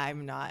because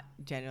I'm not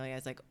generally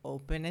as like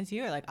open as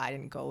you, or like I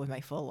didn't go with my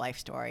full life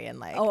story and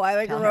like, oh, I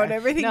like wrote her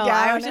everything down.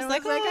 I was just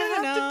like, I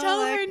have to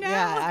tell her now.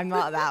 Yeah, I'm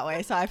not that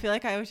way. So I feel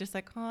like I was just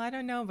like, oh, I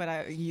don't know.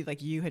 But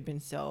you had been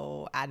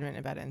so adamant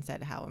about it and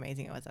said how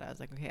amazing it was that I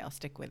was like, okay, I'll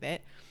stick with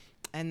it.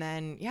 And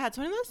then, yeah, it's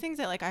one of those things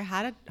that like I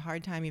had a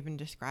hard time even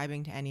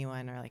describing to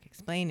anyone or like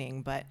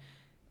explaining, but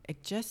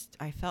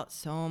I felt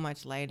so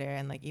much lighter.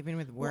 And like even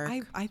with work,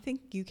 well, I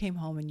think you came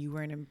home and you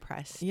weren't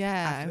impressed. Yeah,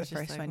 after the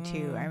first one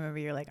too. I remember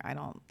you're like, I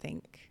don't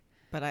think.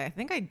 But I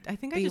think I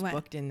just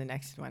booked in the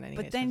next one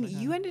anyway. But then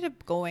you ended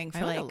up going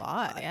for like a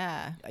lot,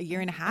 a year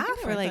and a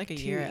half, or like a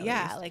 2 year.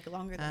 Yeah, like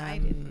longer than I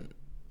did.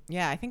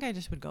 Yeah, I think I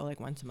just would go like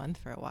once a month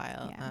for a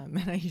while. Yeah.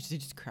 And I usually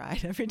just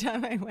cried every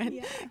time I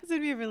went because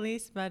it'd be a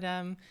release. But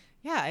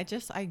yeah,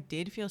 I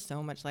did feel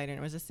so much lighter. And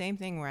it was the same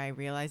thing where I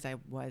realized I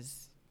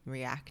was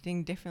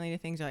reacting differently to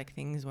things, or like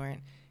things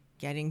weren't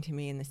getting to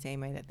me in the same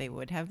way that they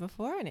would have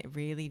before. And it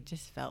really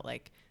just felt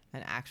like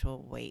an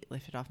actual weight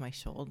lifted off my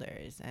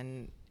shoulders.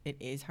 And it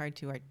is hard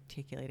to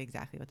articulate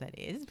exactly what that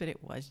is, but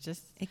it was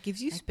just, it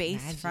gives you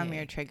space from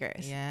your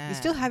triggers. Yeah. You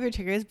still have your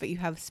triggers, but you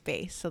have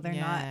space. So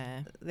they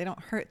don't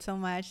hurt so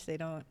much. They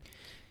don't.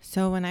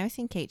 So when I was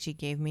seeing Kate, she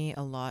gave me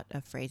a lot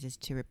of phrases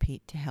to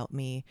repeat to help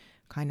me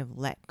kind of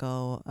let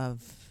go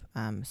of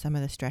some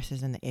of the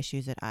stresses and the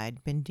issues that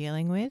I'd been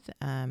dealing with.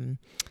 And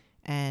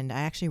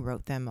I actually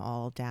wrote them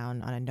all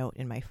down on a note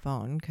in my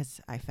phone because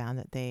I found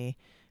that they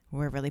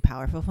were really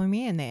powerful for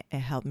me, and it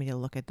helped me to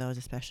look at those,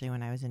 especially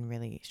when I was in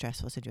really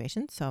stressful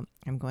situations. So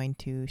I'm going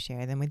to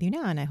share them with you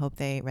now, and I hope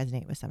they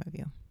resonate with some of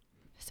you.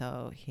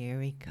 So here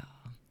we go.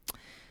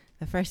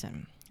 The first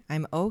one,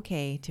 I'm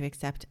okay to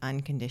accept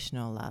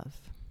unconditional love.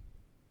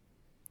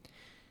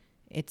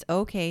 It's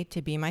okay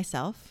to be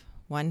myself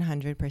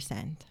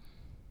 100%.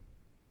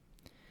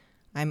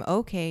 I'm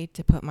okay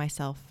to put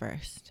myself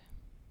first.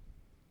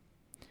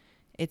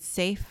 It's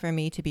safe for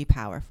me to be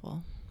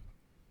powerful.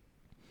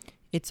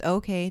 It's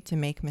okay to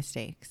make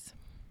mistakes.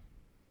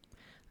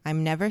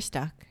 I'm never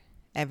stuck.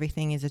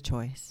 Everything is a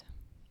choice.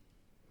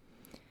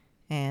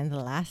 And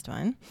the last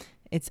one,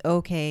 it's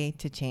okay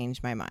to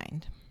change my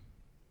mind.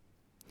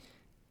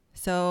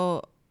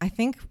 So I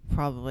think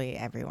probably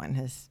everyone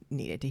has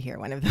needed to hear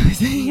one of those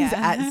things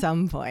at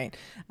some point.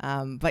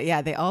 But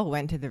yeah, they all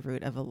went to the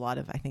root of a lot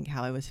of, I think,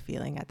 how I was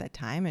feeling at that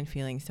time, and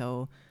feeling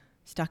so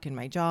stuck in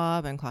my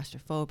job and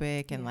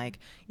claustrophobic, and like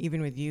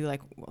even with you,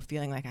 like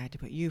feeling like I had to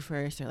put you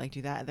first or like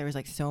do that. There was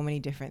like so many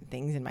different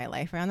things in my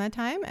life around that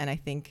time, and I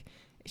think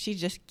she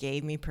just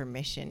gave me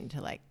permission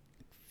to like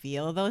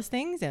feel those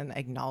things and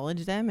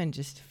acknowledge them and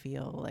just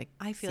feel like,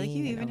 I feel like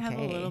you even have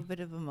a little bit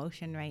of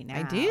emotion right now.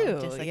 I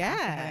do. Just like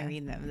after I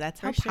read them.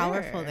 That's how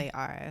powerful they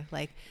are.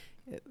 Like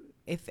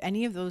if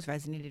any of those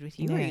resonated with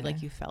you, or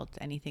you felt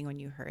anything when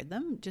you heard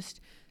them,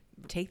 just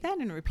take that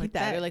and repeat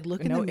that, or like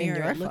look in the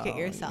mirror, look at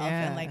yourself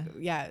and like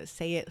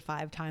say it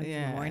 5 times in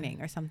the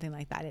morning or something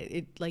like that.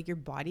 It like your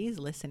body is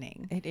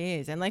listening. It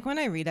is. And like when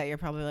I read that, you're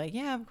probably like,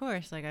 yeah, of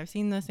course, like I've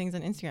seen those things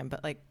on Instagram,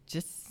 but like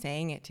just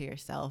saying it to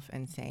yourself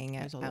and saying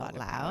it out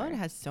loud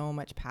has so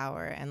much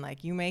power. And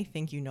like you may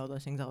think you know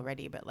those things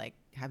already, but like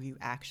have you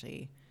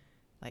actually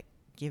like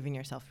given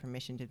yourself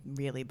permission to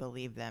really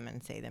believe them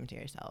and say them to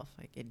yourself?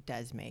 Like it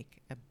does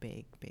make a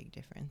big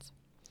difference.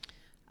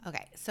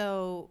 Okay,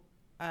 so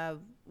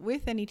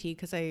with NET,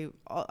 because I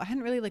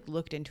hadn't really like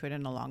looked into it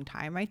in a long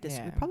time, right?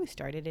 We probably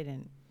started it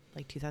in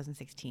like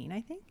 2016,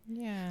 I think.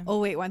 Yeah. Oh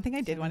wait, one thing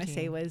I did want to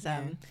say was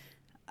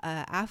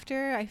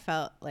after I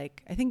felt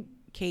like, I think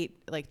Kate,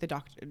 like the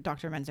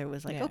Dr. Menzer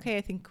was like, okay,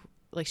 I think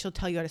like she'll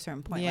tell you at a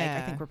certain point, like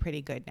I think we're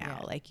pretty good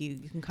now. Like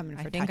you can come in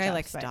for touch-ups. I think I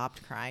like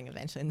stopped crying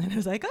eventually, and then I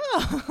was like,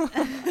 oh,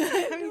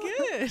 I'm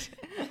good.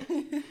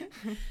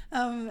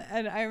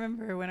 And I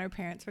remember when our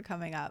parents were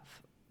coming up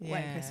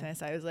one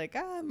Christmas, I was like,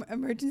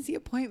 emergency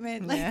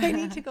appointment, like I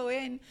need to go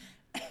in.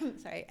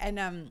 Sorry.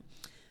 And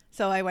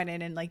so I went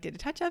in and like did a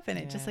touch up, and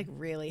it just like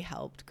really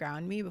helped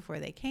ground me before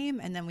they came.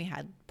 And then we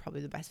had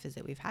probably the best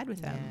visit we've had with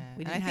them.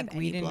 We didn't have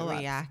any blow-ups.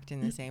 React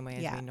in the same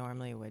way as we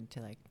normally would to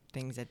like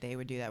things that they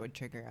would do that would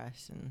trigger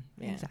us. And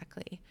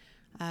exactly.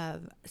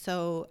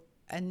 So,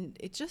 and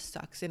it just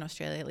sucks in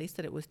Australia, at least,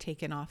 that it was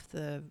taken off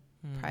the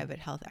private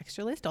health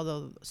extra list,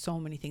 although so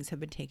many things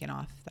have been taken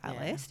off that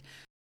list.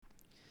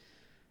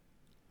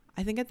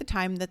 I think at the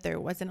time that there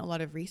wasn't a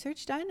lot of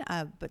research done,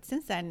 but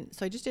since then,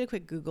 so I just did a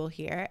quick Google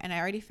here, and I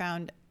already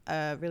found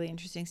a really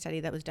interesting study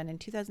that was done in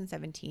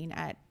 2017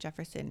 at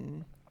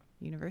Jefferson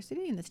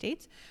University in the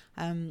States.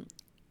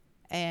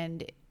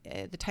 And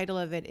the title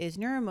of it is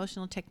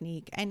Neuroemotional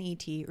Technique,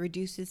 NET,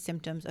 Reduces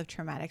Symptoms of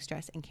Traumatic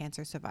Stress in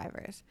Cancer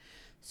Survivors.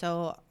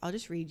 So I'll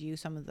just read you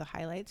some of the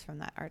highlights from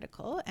that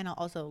article, and I'll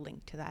also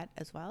link to that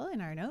as well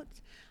in our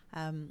notes.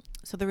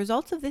 So the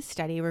results of this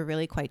study were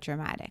really quite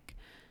dramatic.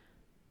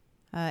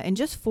 In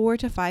just 4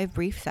 to 5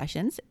 brief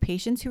sessions,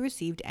 patients who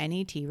received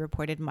NET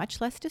reported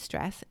much less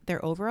distress,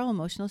 their overall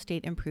emotional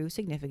state improved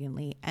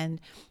significantly,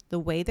 and the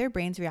way their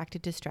brains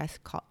reacted to stress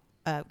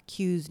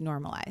cues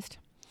normalized.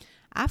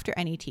 After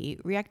NET,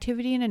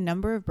 reactivity in a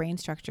number of brain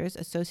structures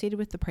associated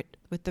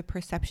with the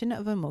perception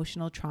of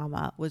emotional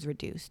trauma was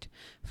reduced.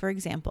 For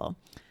example,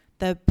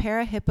 the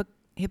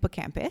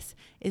hippocampus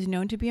is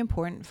known to be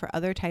important for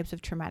other types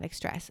of traumatic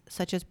stress,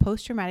 such as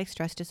post-traumatic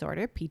stress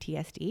disorder,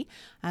 PTSD,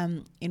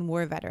 in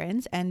war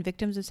veterans and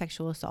victims of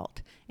sexual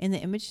assault. In the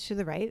image to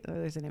the right,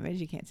 there's an image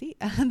you can't see,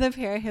 the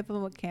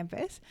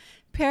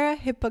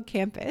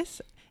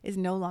parahippocampus is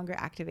no longer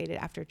activated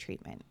after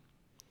treatment,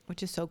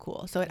 which is so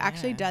cool. So it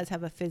actually does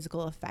have a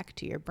physical effect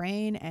to your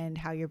brain and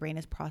how your brain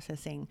is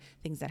processing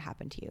things that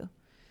happen to you.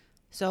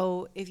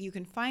 So if you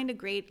can find a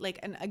great,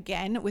 and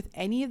again, with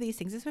any of these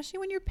things, especially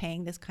when you're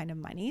paying this kind of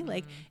money,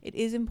 it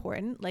is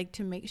important,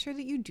 to make sure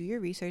that you do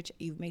your research,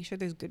 you make sure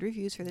there's good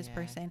reviews for this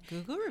person.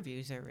 Google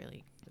reviews are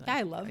really,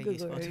 I love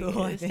Google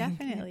reviews,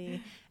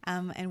 definitely.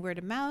 And word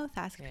of mouth,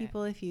 ask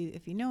people if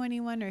you know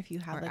anyone, or if you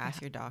have,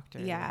 ask your doctor.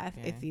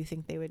 If you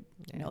think they would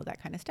know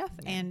that kind of stuff.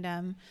 And,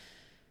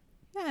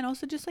 and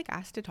also just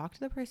ask to talk to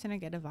the person or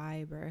get a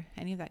vibe or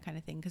any of that kind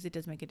of thing, because it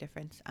does make a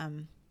difference.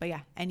 But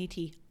yeah, NET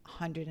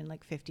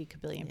 150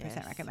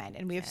 kabillion% recommend.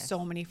 And we have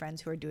so many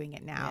friends who are doing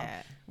it now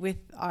with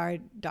our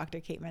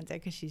Dr. Kate Menzer,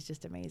 because she's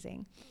just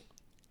amazing.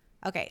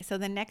 Okay, so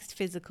the next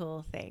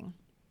physical thing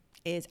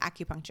is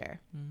acupuncture.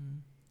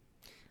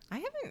 I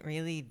haven't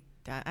really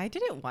done. I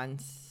did it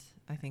once.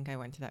 I think I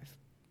went to that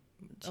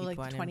cheap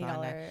one,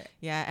 $20.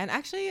 Yeah, and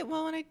actually,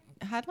 when I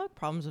had a lot of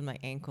problems with my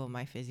ankle,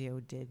 my physio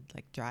did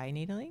dry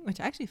needling, which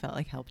I actually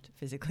felt helped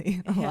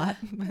physically a lot.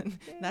 But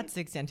that's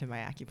the extent of my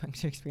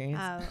acupuncture experience.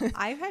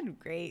 I've had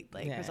great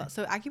results.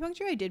 So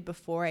acupuncture I did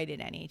before I did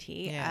NET.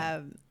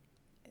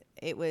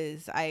 It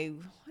was I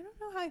don't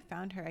know how I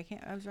found her.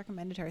 I was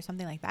recommended her or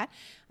something like that.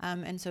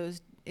 And so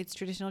it's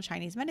traditional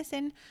Chinese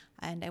medicine,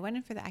 and I went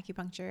in for the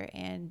acupuncture,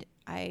 and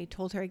I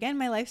told her again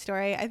my life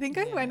story. I think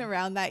I went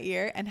around that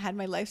year and had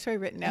my life story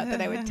written out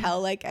that I would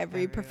tell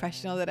every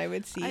professional that I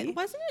would see.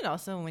 Wasn't it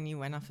also when you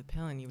went off a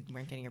pill and you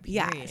weren't getting your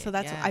period? Yeah, so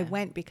that's I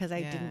went because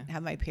I didn't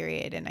have my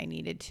period and I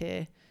needed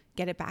to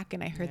get it back,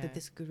 and I heard that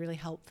this could really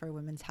help for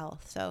women's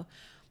health. So,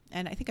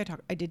 and I think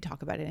I did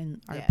talk about it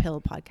in our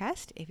pill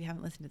podcast. If you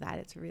haven't listened to that,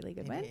 it's a really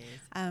good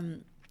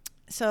one.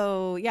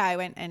 So yeah, I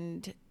went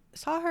and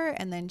saw her,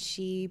 and then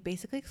she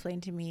basically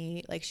explained to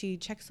me, she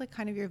checks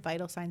kind of your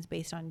vital signs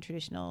based on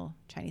traditional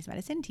Chinese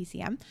medicine,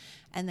 TCM,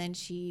 and then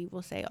she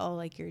will say,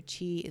 your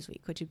chi is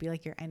weak, which would be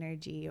your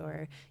energy,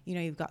 or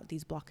you've got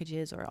these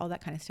blockages, or all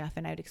that kind of stuff.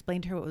 And I would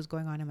explain to her what was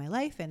going on in my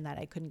life, and that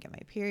I couldn't get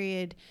my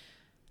period,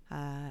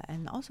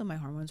 and also my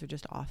hormones were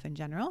just off in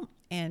general.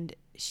 And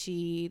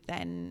she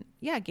then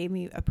gave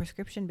me a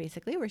prescription,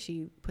 basically, where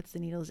she puts the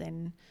needles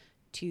in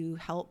to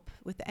help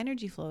with the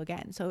energy flow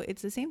again. So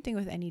it's the same thing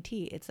with NET.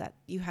 It's that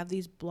you have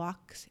these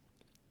blocks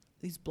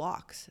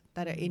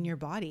that are in your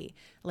body,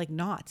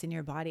 knots in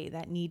your body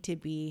that need to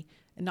be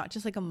not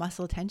just a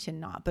muscle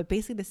tension knot, but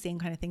basically the same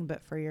kind of thing,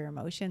 but for your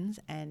emotions,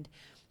 and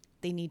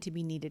they need to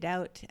be kneaded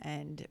out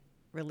and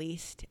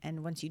released.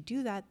 And once you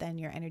do that, then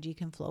your energy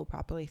can flow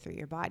properly through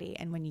your body.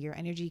 And when your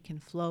energy can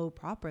flow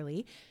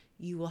properly,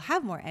 you will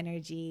have more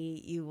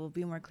energy, you will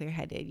be more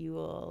clear-headed, you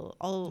will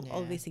all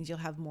of these things, you'll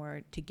have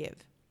more to give.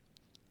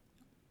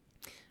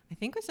 I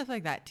think with stuff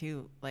like that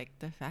too,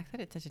 the fact that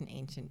it's such an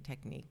ancient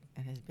technique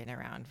and has been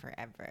around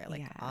forever,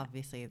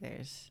 obviously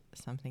there's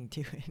something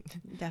to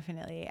it.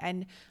 Definitely.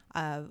 And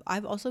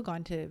I've also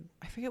gone to,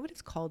 I forget what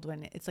it's called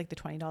when it's the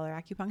 $20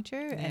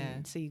 acupuncture.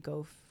 And so you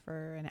go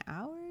for an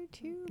hour or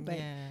two. But,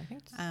 I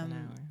think it's an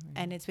hour.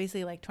 And it's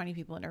basically 20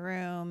 people in a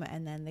room,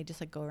 and then they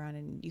just go around,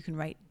 and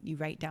you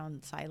write down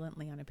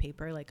silently on a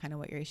paper, kind of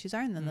what your issues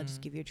are, and then they'll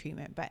just give you a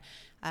treatment. But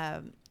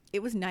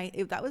it was nice.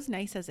 That was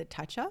nice as a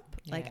touch up,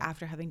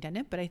 after having done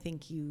it. But I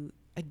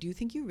do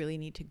think you really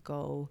need to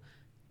go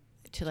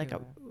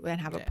to and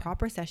have a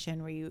proper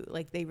session where you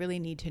they really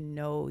need to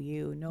know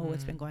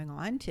what's been going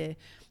on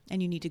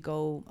and you need to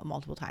go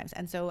multiple times.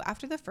 And so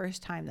after the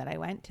first time that I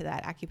went to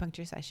that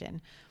acupuncture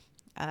session,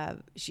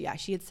 she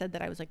had said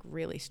that I was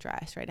really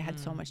stressed, right? I had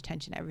so much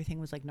tension. Everything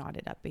was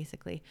knotted up,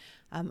 basically,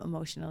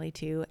 emotionally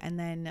too. And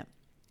then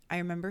I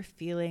remember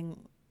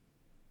feeling,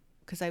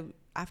 because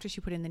after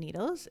she put in the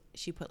needles,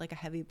 she put a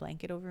heavy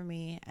blanket over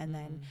me, and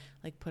then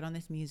put on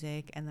this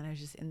music, and then I was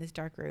just in this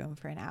dark room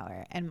for an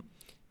hour. And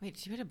wait,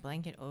 she put a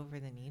blanket over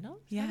the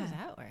needles? Yeah. How does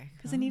that work?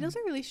 Because the needles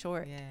are really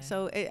short. Yeah.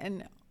 So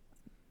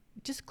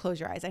just close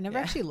your eyes. I never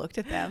actually looked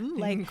at them.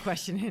 Like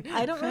question it.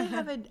 I don't really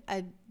have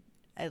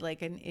a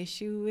like an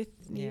issue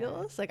with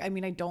needles. Like, I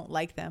mean, I don't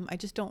like them. I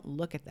just don't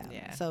look at them.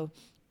 Yeah. So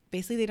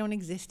basically they don't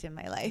exist in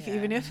my life. Yeah.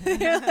 Even if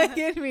they're like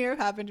in me or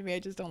happened to me, I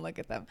just don't look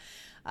at them.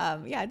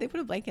 They put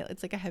a blanket.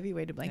 It's like a heavy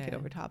weighted blanket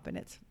over top, and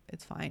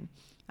it's fine.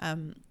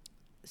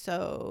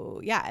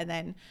 So yeah. And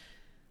then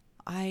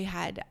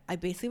I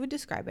basically would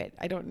describe it.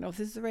 I don't know if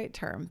this is the right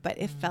term, but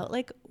it felt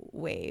like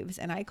waves,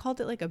 and I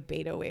called it like a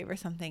beta wave or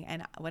something.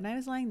 And when I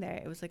was lying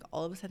there, it was like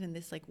all of a sudden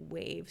this like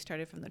wave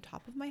started from the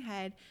top of my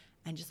head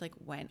and just like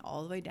went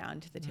all the way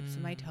down to the tips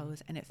of my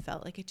toes. And it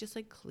felt like it just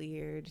like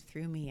cleared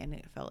through me, and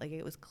it felt like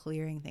it was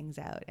clearing things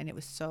out. And it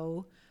was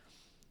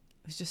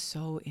just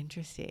so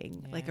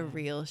interesting, like a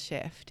real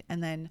shift.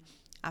 And then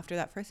after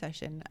that first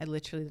session, I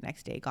literally the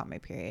next day got my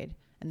period.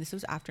 And this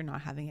was after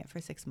not having it for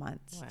 6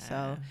 months. Wow.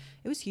 So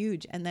it was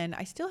huge. And then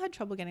I still had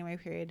trouble getting my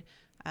period,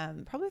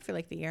 probably for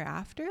like the year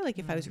after. Like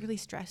if I was really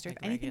stressed or like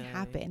if anything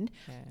happened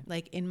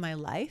like in my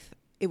life,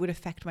 it would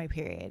affect my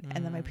period.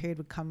 And then my period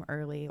would come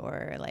early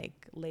or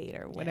like late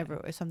or whatever,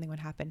 or something would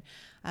happen.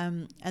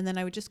 And then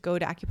I would just go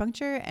to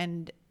acupuncture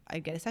and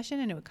I'd get a session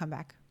and it would come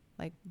back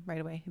like right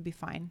away. It'd be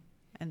fine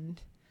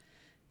and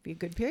be a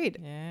good period.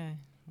 Yeah.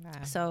 Wow.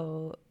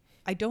 So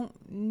I don't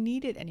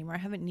need it anymore. I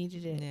haven't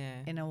needed it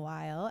in a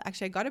while.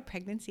 Actually, I got a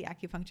pregnancy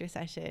acupuncture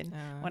session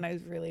when I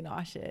was really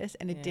nauseous,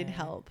 and it did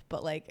help,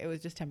 but like it was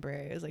just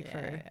temporary. It was like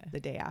for the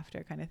day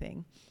after kind of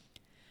thing.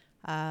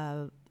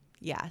 So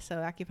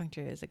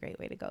acupuncture is a great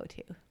way to go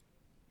too,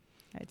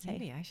 I'd say.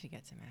 Maybe I should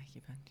get some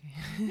acupuncture.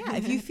 Yeah,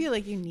 if you feel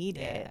like you need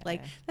it.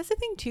 Like that's the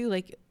thing too,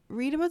 like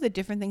read about the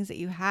different things that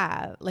you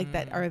have, like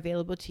that are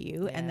available to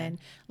you. And then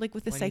like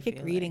with the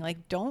psychic reading,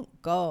 like don't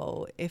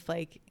go if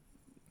like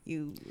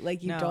you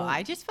don't.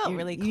 I just felt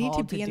really called you need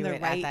to be in the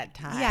right right at that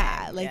time.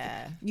 Yeah, like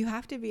you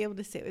have to be able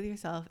to sit with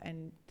yourself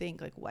and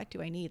think like, what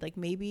do I need? Like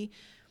maybe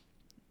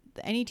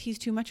the NET is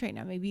too much right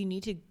now. Maybe you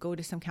need to go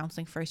to some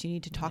counseling first. You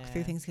need to talk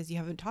through things because you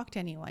haven't talked to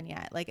anyone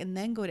yet. Like, and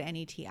then go to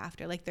NET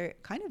after. Like there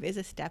kind of is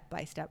a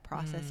step-by-step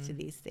process to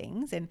these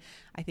things. And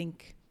I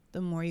think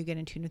the more you get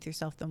in tune with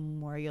yourself, the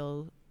more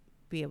you'll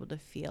be able to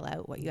feel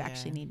out what you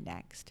actually need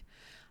next.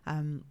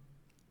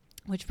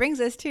 Which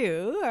brings us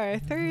to our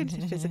third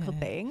physical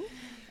thing,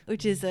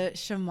 which is a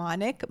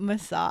shamanic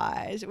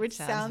massage, which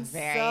sounds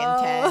very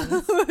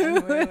intense.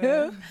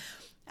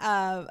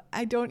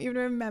 I don't even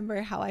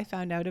remember how I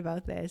found out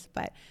about this,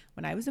 but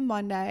when I was in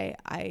Bondi,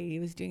 I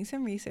was doing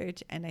some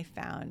research and I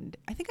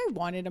think I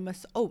wanted a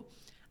massage. Oh,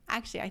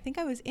 actually, I think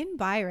I was in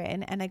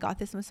Byron and I got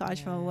this massage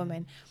from a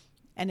woman,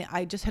 and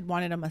I just had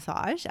wanted a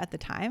massage at the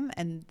time.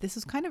 And this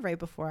was kind of right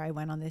before I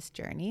went on this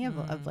journey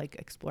of like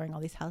exploring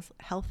all these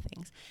health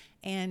things.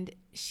 And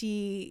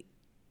she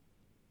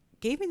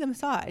gave me the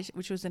massage,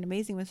 which was an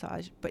amazing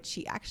massage, but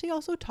she actually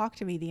also talked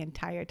to me the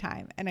entire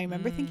time. And I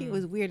remember thinking it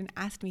was weird and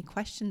asked me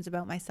questions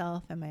about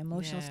myself and my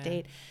emotional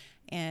state.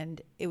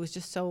 And it was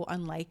just so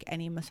unlike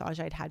any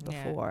massage I'd had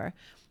before.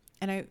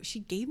 And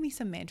she gave me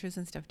some mantras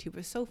and stuff too. It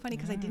was so funny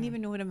because I didn't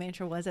even know what a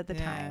mantra was at the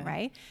time,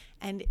 right?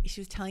 And she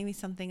was telling me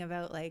something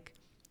about like,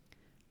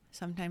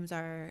 sometimes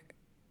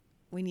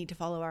we need to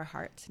follow our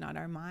hearts, not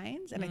our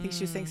minds. And I think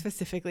she was saying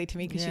specifically to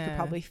me because she could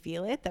probably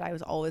feel it, that I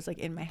was always like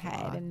in my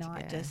head and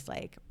not just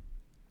like,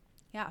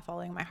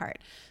 following my heart.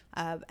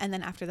 And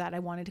then after that, I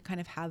wanted to kind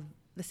of have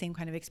the same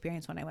kind of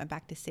experience when I went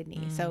back to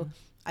Sydney. So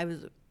I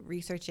was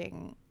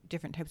researching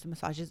different types of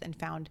massages and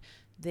found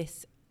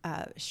this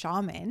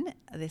shaman,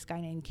 this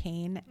guy named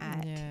Kane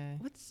at,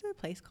 what's the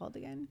place called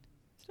again?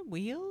 Is it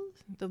Wheels?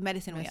 The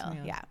Medicine Wheel.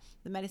 Yeah.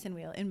 The Medicine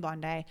Wheel in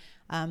Bondi.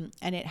 And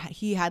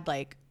he had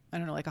like, I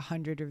don't know, like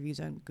 100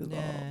 reviews on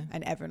Google,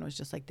 and everyone was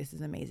just like, this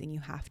is amazing. You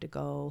have to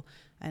go.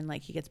 And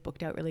like, he gets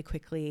booked out really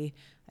quickly.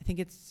 I think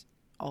it's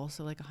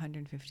also like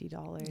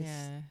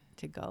 $150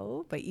 to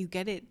go, but you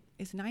get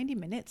it's 90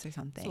 minutes or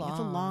something. It's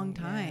a long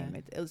time.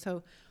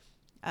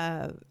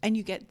 And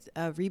you get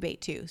a rebate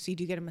too. So you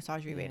do get a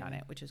massage rebate on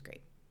it, which is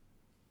great.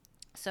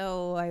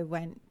 So I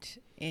went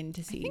in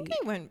to see. I think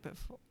I went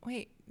before.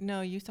 Wait,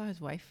 no, you saw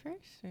his wife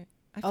first? Or?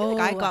 I feel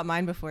like I got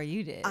mine before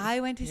you did.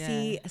 I went to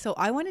see. So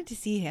I wanted to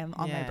see him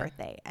on my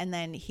birthday, and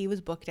then he was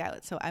booked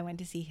out. So I went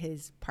to see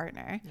his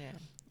partner,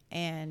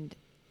 and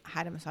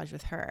had a massage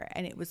with her,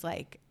 and it was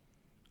like.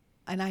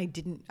 And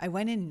I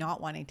went in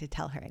not wanting to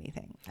tell her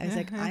anything. I was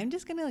like, I'm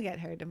just going to get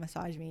her to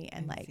massage me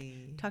and like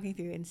talking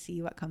through and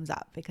see what comes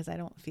up, because I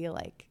don't feel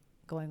like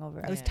going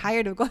over. I was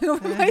tired of going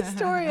over my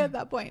story at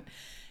that point.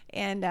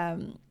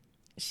 And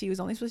she was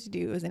only supposed to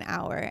do, it was an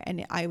hour.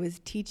 And I was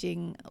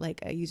teaching like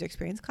a user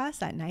experience class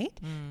that night.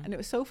 And it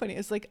was so funny. It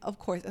was like, of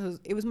course,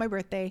 it was my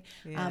birthday.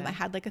 I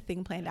had like a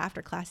thing planned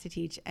after class to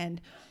teach,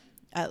 and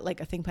like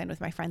a thing planned with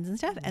my friends and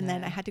stuff. And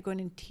then I had to go in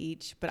and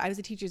teach, but I was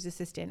a teacher's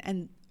assistant.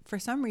 And for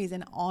some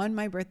reason on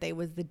my birthday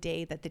was the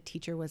day that the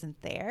teacher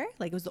wasn't there.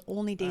 Like it was the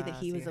only day that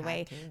he was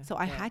away. So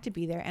I had to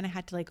be there, and I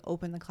had to like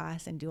open the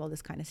class and do all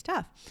this kind of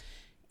stuff.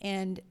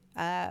 And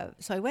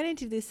so I went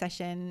into this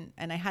session,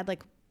 and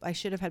I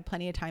should have had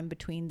plenty of time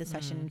between the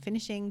session and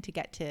finishing to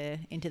get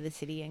into the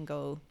city and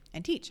go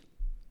and teach.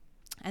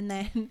 And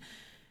then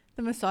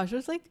the massage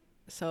was like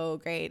so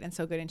great and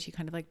so good. And she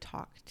kind of like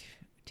talked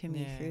to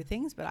me through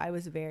things, but I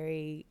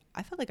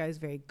felt like I was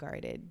very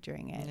guarded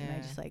during it. And I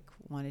just like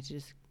wanted to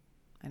just,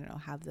 I don't know,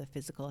 have the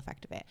physical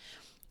effect of it.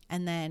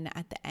 And then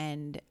at the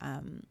end,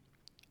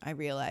 I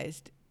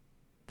realized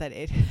that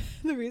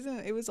the reason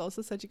it was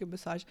also such a good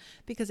massage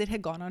because it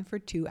had gone on for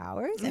 2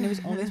 hours and it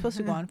was only supposed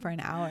to go on for an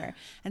hour.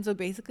 And so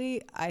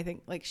basically I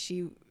think like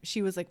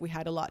she was like, we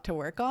had a lot to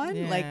work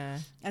on. Like,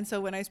 and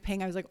so when I was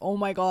paying, I was like, oh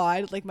my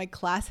God, like my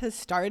class has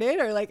started,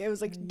 or like, it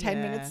was like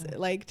 10 minutes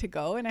like to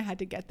go and I had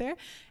to get there.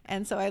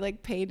 And so I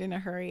like paid in a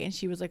hurry and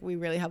she was like, we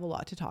really have a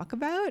lot to talk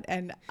about.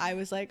 And I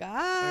was like,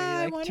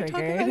 I want to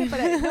talk about it,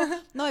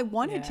 but no, I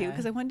wanted to,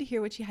 because I wanted to hear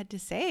what she had to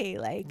say,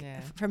 like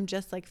from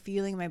just like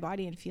feeling my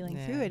body and feeling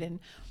through it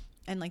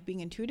and like being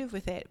intuitive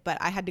with it. But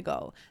I had to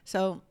go.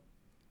 So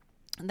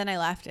then I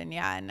left and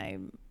I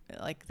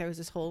like, there was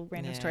this whole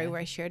random story where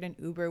I shared an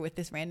Uber with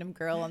this random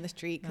girl on the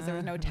street because there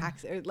was no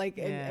taxi, or like,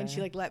 and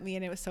she like let me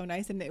in. It was so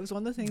nice. And it was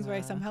one of those things where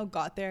I somehow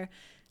got there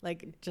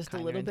like just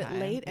kind a little bit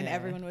late and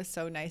everyone was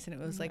so nice and it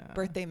was like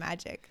birthday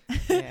magic.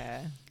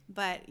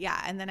 But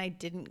and then I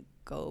didn't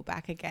go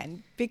back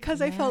again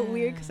because I felt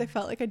weird, because I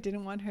felt like I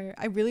didn't want her.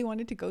 I really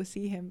wanted to go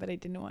see him, but I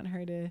didn't want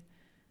her to.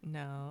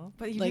 No,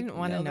 but you like, didn't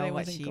want to know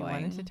what she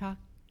wanted to talk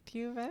to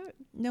you about?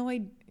 No,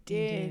 I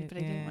did, but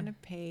I didn't want to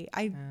pay.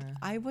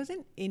 I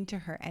wasn't into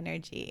her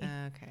energy.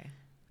 Okay.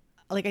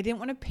 Like I didn't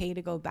want to pay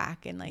to go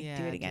back and like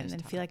do it again and then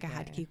feel like I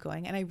had to keep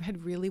going. And I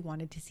had really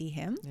wanted to see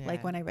him.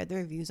 Like when I read the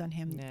reviews on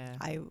him,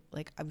 I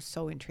was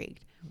so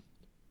intrigued.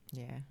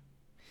 Yeah.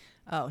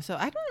 Oh, so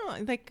I don't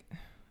know, like,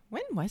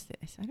 when was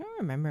this? I don't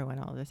remember when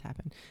all this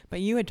happened, but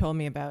you had told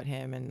me about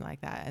him and like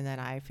that. And then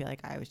I feel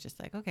like I was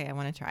just like, okay, I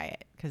want to try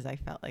it because I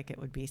felt like it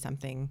would be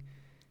something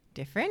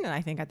different. And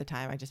I think at the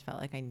time I just felt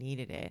like I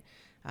needed it.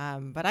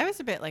 But I was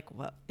a bit like,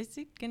 what is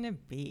it going to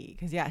be?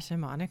 Because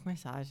shamanic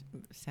massage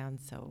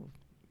sounds so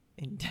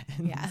intense.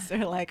 Yeah.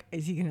 Or like,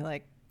 is he going to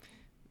like,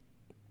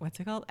 what's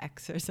it called?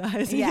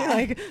 Exercise. Yeah.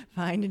 Like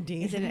find a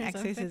demon. Is it an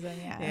exorcism?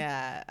 Yeah.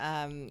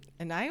 Yeah.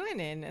 And I went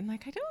in and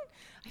like, I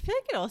feel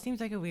like it all seems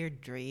like a weird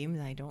dream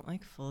that I don't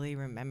like fully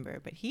remember,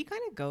 but he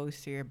kind of goes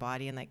through your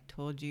body and like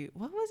told you,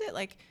 what was it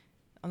like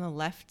on the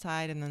left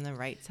side and then the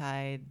right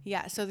side?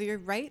 Yeah. So your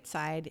right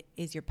side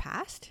is your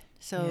past.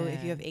 So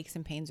if you have aches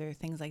and pains or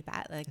things like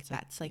that, like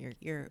that's like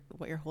your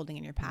what you're holding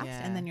in your past,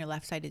 and then your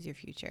left side is your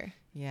future.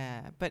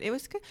 Yeah, but it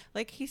was good.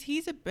 Like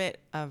he's a bit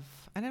of,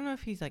 I don't know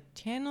if he's like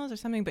channels or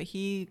something, but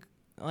he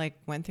like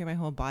went through my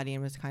whole body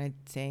and was kind of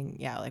saying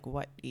like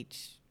what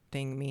each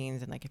thing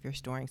means and like if you're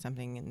storing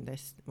something in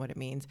this, what it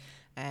means.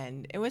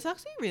 And it was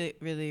actually really,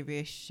 really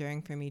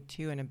reassuring for me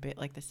too, and a bit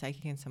like the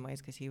psychic in some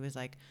ways, because he was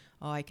like,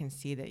 oh, I can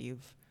see that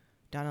you've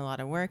done a lot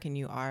of work and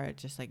you are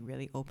just like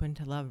really open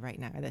to love right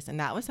now, or this. And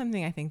that was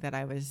something I think that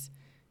I was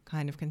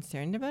kind of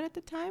concerned about at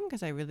the time,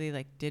 because I really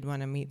like did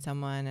want to meet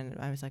someone, and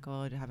I was like,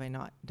 oh, have I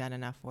not done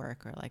enough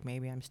work, or like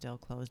maybe I'm still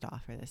closed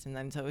off for this. And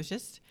then so it was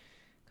just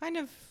kind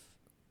of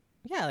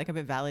like a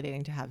bit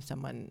validating to have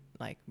someone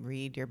like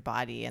read your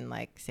body and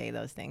like say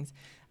those things.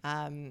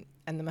 And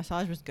the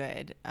massage was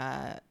good.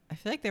 I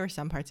feel like there were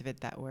some parts of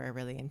it that were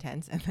really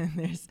intense, and then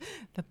there's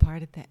the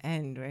part at the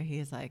end where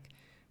he's like,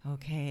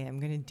 okay,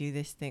 I'm going to do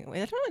this thing.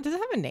 Wait, I don't know. Does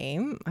it have a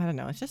name? I don't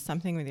know. It's just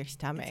something with your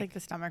stomach. It's like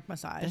the stomach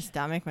massage. The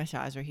stomach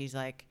massage, where he's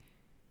like,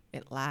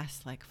 it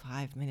lasts like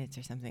 5 minutes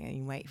or something, and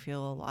you might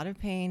feel a lot of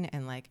pain,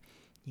 and like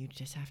you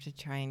just have to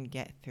try and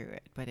get through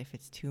it. But if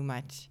it's too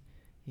much,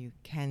 you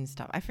can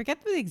stop. I forget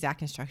what the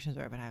exact instructions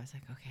were, but I was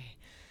like, okay,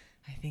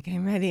 I think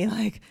I'm ready.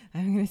 Like,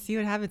 I'm going to see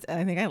what happens. And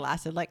I think I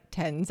lasted like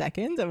 10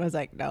 seconds. I was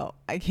like, no,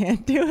 I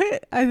can't do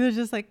it. I was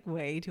just like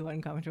way too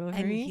uncomfortable for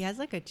me. And he has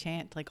like a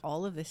chant, like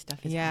all of this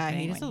stuff is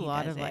happening. He does a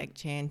lot of like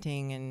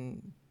chanting,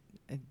 and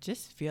it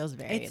just feels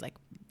very like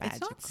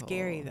magical. It's not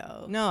scary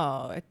though.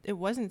 No, it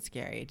wasn't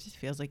scary. It just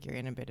feels like you're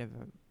in a bit of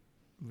a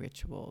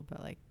ritual,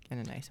 but like in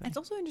a nice way. It's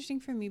also interesting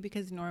for me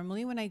because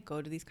normally when I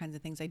go to these kinds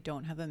of things, I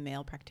don't have a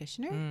male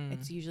practitioner.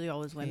 It's usually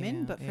always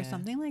women. But for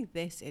something like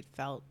this, it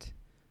felt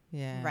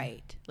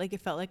right. Like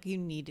it felt like you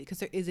needed, because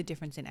there is a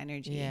difference in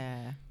energy.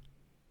 Yeah.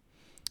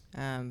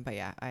 But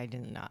I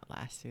did not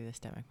last through the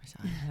stomach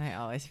massage. And I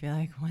always feel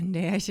like one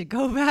day I should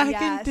go back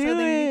and do it.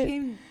 Then you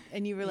came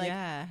and you were like,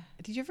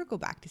 did you ever go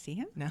back to see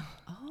him? No,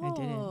 I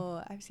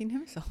didn't. I've seen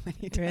him so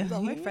many times. Really?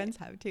 All my friends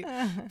have too.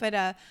 But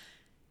I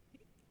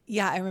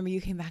remember you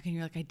came back and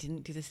you're like, I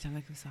didn't do the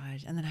stomach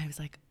massage. And then I was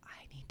like,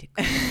 I need to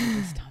go do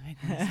the stomach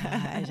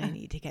massage. I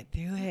need to get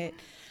through it.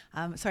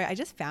 Sorry, I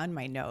just found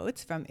my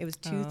notes from, it was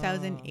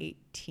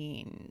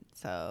 2018.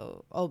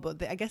 So,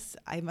 but I guess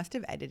I must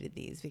have edited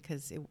these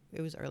because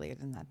it was earlier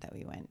than that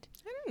we went.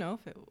 I don't know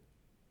if it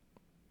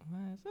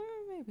was,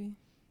 maybe.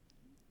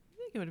 I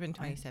think it would have been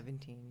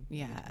 2017.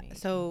 Yeah.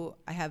 So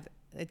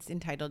it's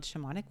entitled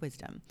Shamanic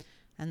Wisdom.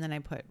 And then I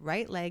put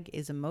right leg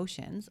is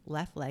emotions,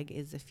 left leg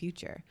is the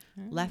future.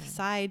 Left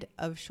side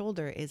of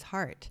shoulder is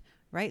heart.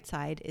 Right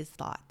side is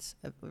thoughts.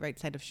 Right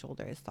side of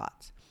shoulder is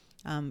thoughts.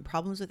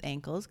 Problems with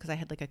ankles, because I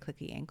had like a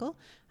clicky ankle,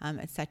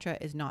 etc.,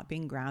 is not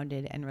being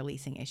grounded and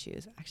releasing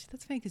issues. Actually,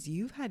 that's funny because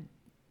you've had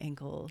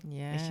ankle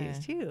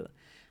issues too.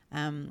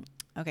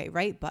 Okay,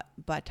 right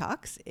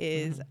buttocks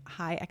is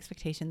high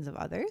expectations of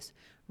others.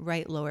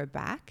 Right lower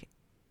back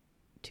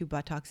to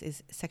buttocks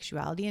is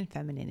sexuality and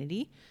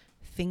femininity.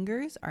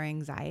 Fingers are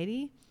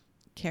anxiety.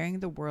 Carrying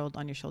the world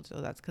on your shoulders.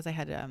 Oh, that's because I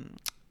had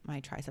my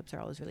triceps are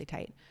always really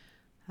tight.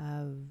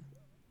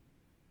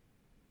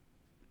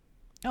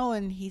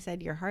 And he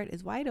said your heart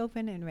is wide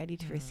open and ready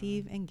to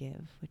receive and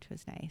give, which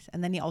was nice.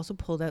 And then he also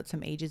pulled out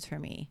some ages for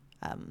me.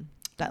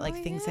 That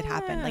like things had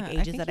happened, like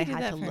ages that I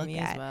had to look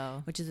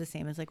at, which is the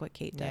same as like what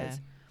Kate does.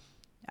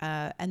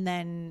 And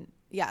then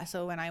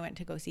so when I went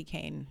to go see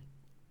Kane,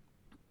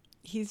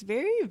 he's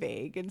very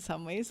vague in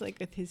some ways, like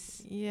with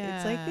his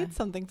it's like it's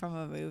something from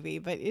a movie,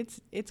 but it's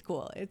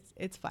cool,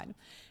 it's fun,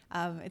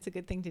 it's a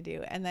good thing to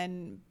do. And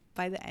then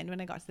by the end,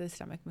 when I got to the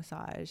stomach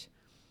massage,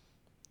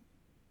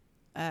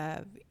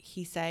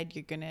 he said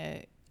you're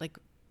gonna like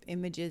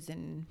images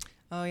and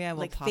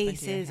like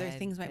faces or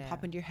things might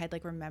pop into your head,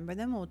 like remember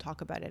them, we'll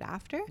talk about it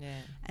after.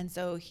 And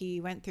so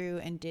he went through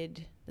and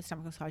did the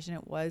stomach massage, and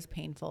it was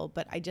painful,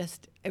 but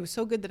it was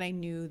so good that I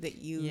knew that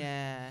you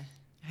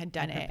had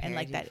done it, and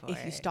like that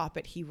if you stop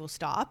it, he will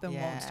stop and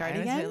won't start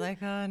again.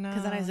 Like, oh no,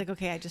 because then I was like,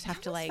 okay, I just have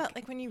to like felt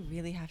like when you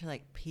really have to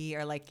like pee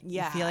or like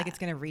you feel like it's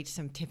gonna reach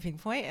some tipping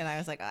point, and I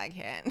was like, oh, I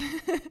can't.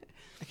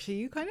 Actually,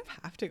 you kind of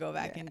have to go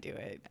back and do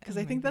it, because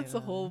I think that's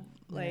the whole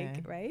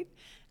like right.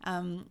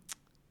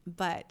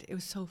 But it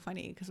was so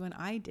funny because when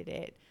I did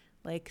it,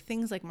 like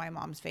things like my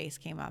mom's face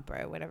came up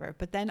or whatever,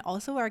 but then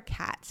also our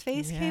cat's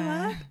face came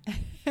up.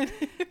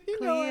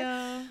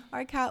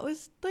 Our cat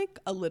was like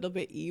a little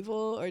bit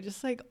evil, or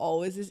just like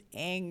always is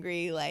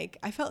angry. Like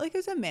I felt like it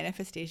was a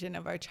manifestation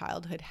of our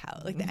childhood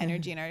house, like the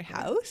energy in our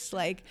house.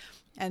 Like,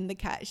 and the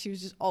cat, she was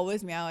just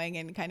always meowing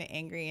and kind of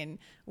angry and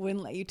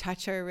wouldn't let you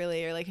touch her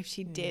really, or like if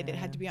she did, it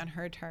had to be on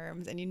her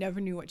terms, and you never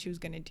knew what she was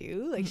gonna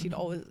do. Like she'd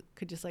always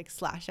could just like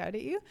slash out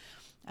at you.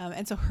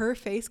 And so her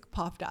face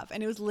popped up,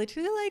 and it was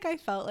literally like I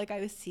felt like I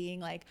was seeing,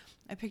 like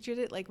I pictured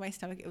it like my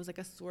stomach, it was like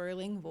a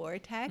swirling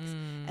vortex,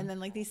 and then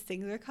like these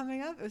things are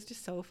coming up. It was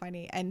just so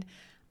funny. And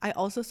I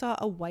also saw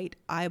a white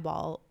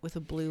eyeball with a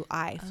blue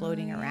eye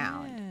floating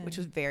around, which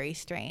was very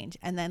strange.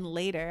 And then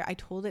later I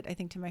told it, I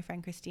think, to my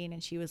friend Christine,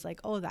 and she was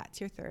like, oh, that's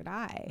your third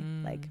eye.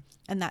 Like,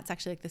 and that's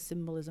actually like the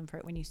symbolism for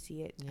it when you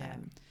see it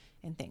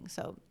in things.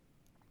 So,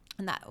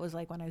 and that was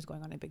like when I was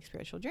going on a big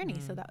spiritual journey.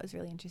 So that was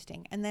really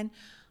interesting. And then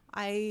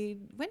I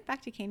went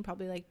back to Kane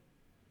probably like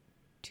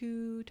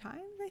 2 times,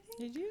 I think.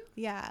 Did you?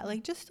 Yeah,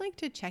 like just like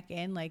to check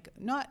in, like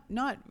not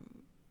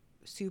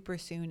super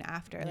soon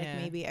after, like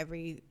maybe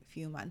every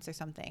few months or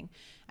something.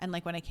 And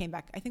like when I came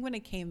back, I think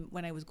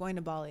when I was going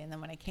to Bali, and then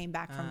when I came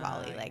back from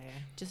Bali, like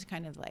just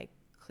kind of like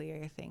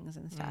clear things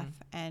and stuff.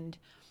 And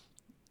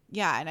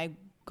and I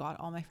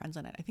got all my friends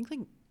on it. I think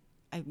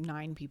like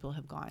 9 people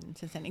have gone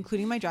since then,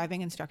 including my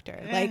driving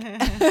instructor. Like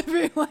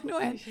everyone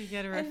went. You should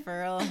get a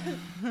referral.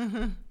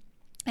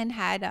 And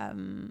had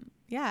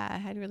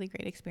had really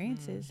great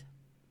experiences.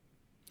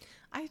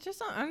 I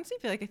just honestly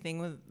feel like a thing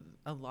with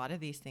a lot of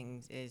these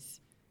things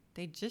is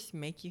they just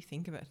make you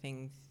think about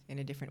things in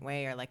a different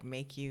way, or like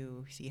make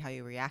you see how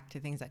you react to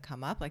things that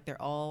come up. Like they're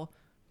all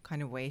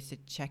kind of ways to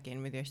check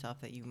in with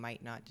yourself that you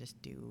might not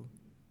just do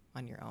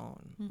on your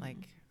own.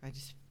 Like I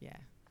just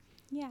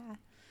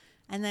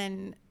and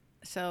then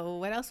so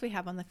what else we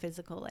have on the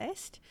physical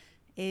list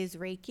is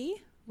Reiki,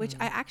 which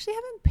I actually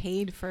haven't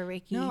paid for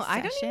Reiki session.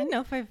 I don't even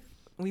know if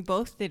we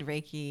both did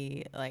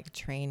Reiki like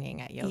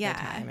training at Yoga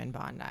Time in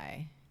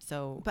Bondi.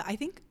 So, but I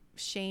think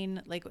Kane,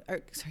 the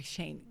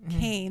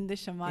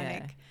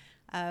shamanic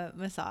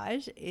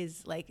massage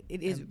is like,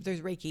 it is, there's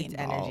Reiki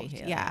involved. Energy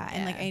healing.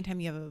 And like anytime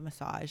you have a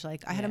massage,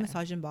 like I had a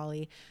massage in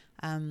Bali,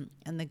 and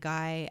the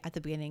guy at the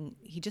beginning,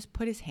 he just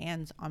put his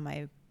hands on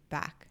my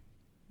back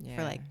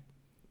for like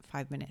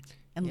 5 minutes.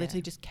 And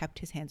literally just kept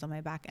his hands on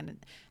my back,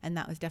 and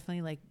that was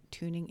definitely like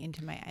tuning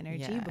into my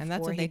energy. And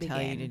that's what they tell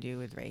you to do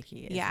with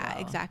Reiki as well.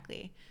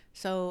 Exactly.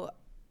 So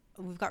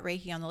we've got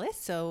Reiki on the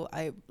list. So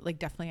I like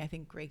definitely, I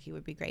think Reiki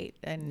would be great.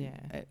 And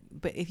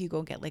but if you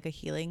go get like a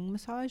healing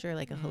massage or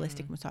like a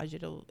holistic massage,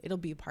 it'll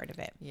be a part of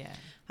it.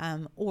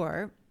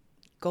 Or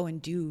go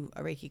and do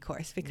a Reiki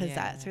course, because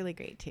that's really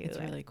great too. It's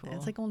really cool. And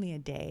it's like only a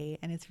day,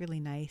 and it's really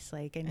nice.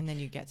 Like, and then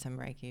you get some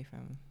Reiki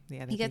from the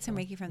other. You get some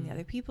Reiki from the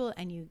other people,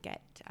 and you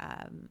get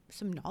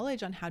some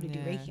knowledge on how to do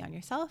Reiki on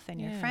yourself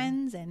and your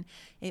friends, and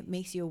it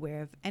makes you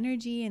aware of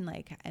energy and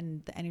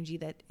the energy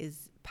that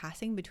is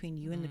passing between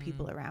you and the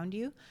people around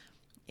you.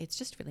 It's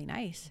just really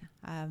nice.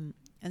 And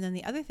then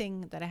the other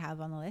thing that I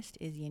have on the list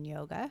is Yin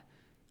Yoga,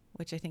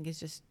 which I think is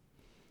just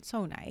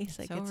so nice.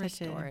 Like, it's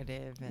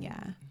restorative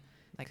and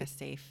like a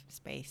safe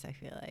space, I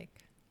feel like.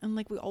 And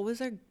like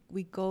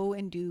we go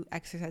and do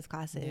exercise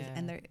classes,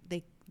 and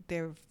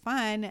they're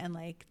fun, and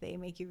like they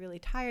make you really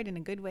tired in a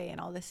good way and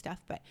all this stuff,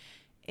 but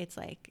it's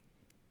like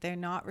they're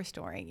not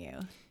restoring you,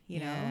 you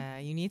know?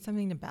 You need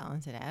something to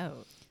balance it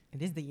out.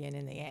 it is the yin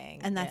and the yang.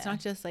 And that's not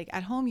just like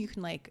at home, you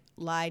can like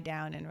lie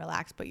down and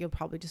relax, but you'll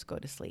probably just go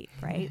to sleep,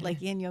 right?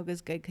 Like yin yoga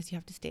is good because you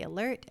have to stay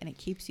alert and it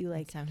keeps you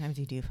like. And sometimes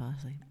you do fall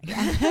asleep.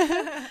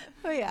 Yeah.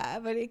 Oh yeah,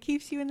 but it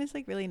keeps you in this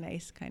like really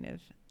nice kind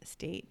of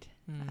state.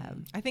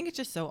 I think it's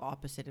just so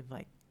opposite of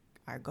like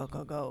our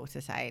go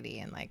society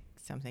and like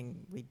something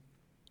we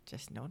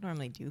just don't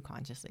normally do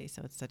consciously.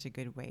 So it's such a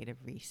good way to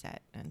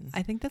reset. And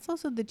I think that's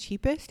also the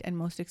cheapest and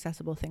most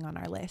accessible thing on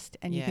our list.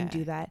 And you can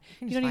do that.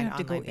 You don't even have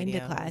to go into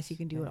class. You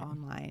can do it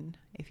online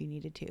if you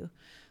needed to.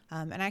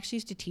 And I actually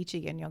used to teach a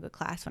yin yoga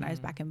class when I was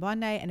back in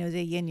Bondi, and it was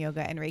a yin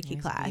yoga and Reiki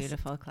class.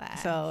 Beautiful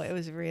class. So it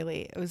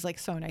was like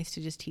so nice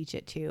to just teach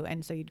it too.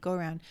 And so you'd go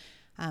around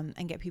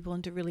and get people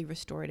into really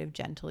restorative,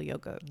 gentle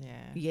yoga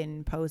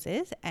yin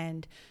poses,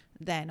 and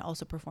then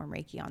also perform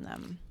Reiki on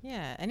them.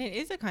 Yeah, and it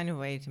is a kind of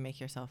way to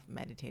make yourself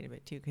meditate a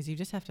bit too, because you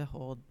just have to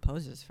hold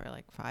poses for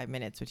like 5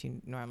 minutes, which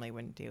you normally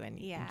wouldn't do, and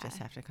you just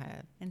have to kind of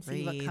and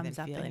see what comes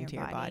up in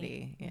your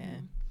body.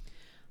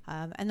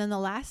 Yeah. And then the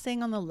last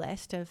thing on the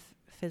list of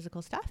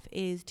physical stuff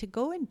is to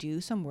go and do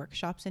some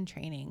workshops and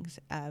trainings.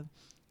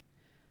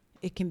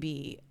 It can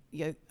be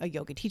a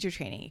yoga teacher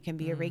training. It can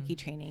be a Reiki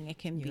training. It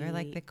can be. You're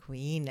like the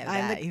queen of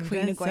I'm that. the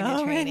queen of going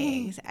to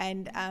trainings.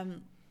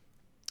 And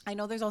I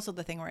know there's also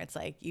the thing where it's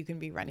like you can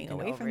be running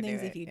away from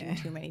things if you do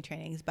too many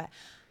trainings. But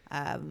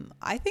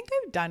I think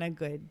I've done a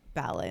good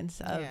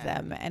balance of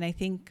them. And I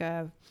think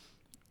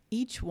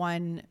each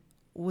one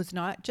was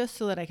not just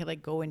so that I could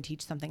like go and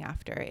teach something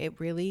after. It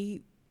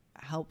really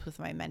helped with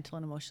my mental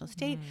and emotional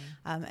state.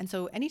 And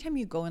so anytime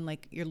you go and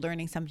like you're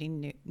learning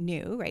something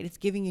new, right? It's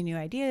giving you new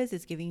ideas.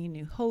 It's giving you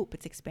new hope.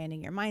 It's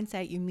expanding your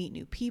mindset. You meet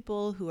new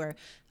people who are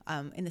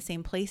in the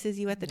same place as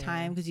you at the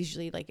time, because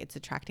usually like it's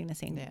attracting the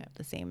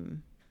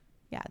same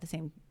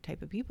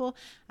type of people.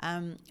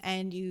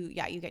 And you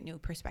get new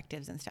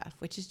perspectives and stuff,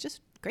 which is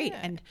just great.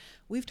 And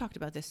we've talked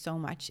about this so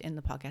much in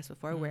the podcast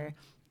before, where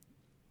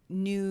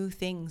new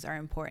things are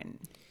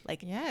important. Like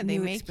they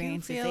make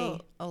you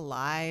feel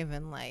alive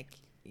and like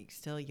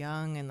still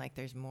young, and like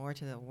there's more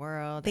to the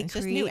world. They create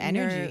just new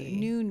energy,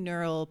 new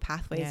neural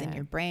pathways in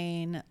your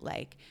brain,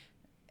 like,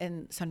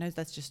 and sometimes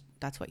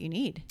that's what you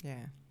need.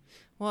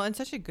 Well, it's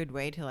such a good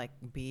way to like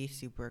be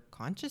super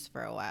conscious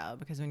for a while,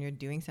 because when you're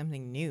doing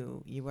something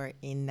new, you are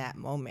in that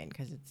moment,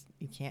 because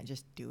you can't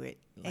just do it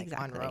like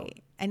on rote.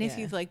 And if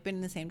you've like been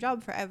in the same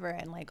job forever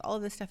and like all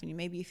of this stuff, and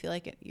you feel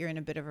like you're in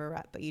a bit of a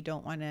rut, but you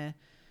don't want to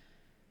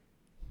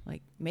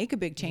like make a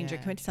big change or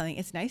commit to something,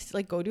 it's nice to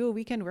like go to a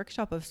weekend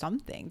workshop of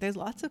something. There's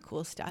lots of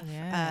cool stuff.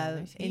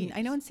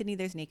 I know in Sydney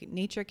there's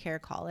Nature Care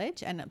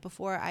College, and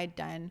before I'd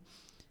done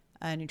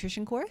a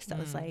nutrition course that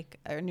was like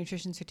a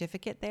nutrition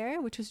certificate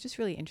there, which was just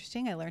really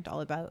interesting. I learned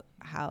all about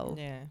how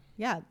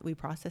we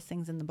process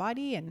things in the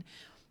body, and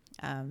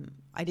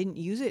I didn't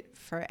use it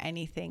for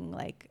anything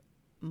like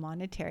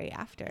monetary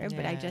after,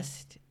 but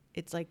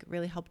it's like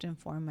really helped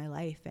inform my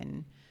life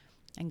and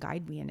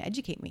guide me and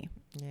educate me.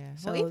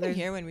 So well, even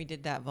here when we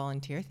did that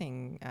volunteer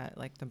thing at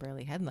like the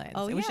Burleigh Headlands,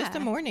 it was just a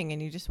morning,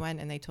 and you just went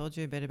and they told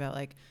you a bit about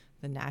like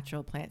the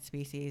natural plant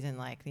species and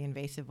like the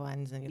invasive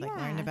ones, and you like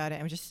learned about it,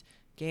 and just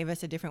gave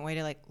us a different way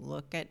to like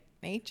look at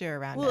nature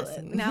around us.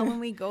 And now when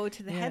we go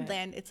to the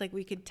headland, it's like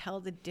we could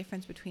tell the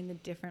difference between the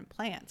different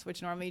plants,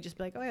 which normally you just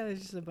be like, oh yeah, there's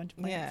just a bunch of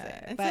plants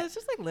there. And so it's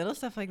just like little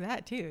stuff like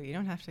that too. You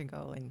don't have to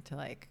go into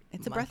like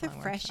it's a breath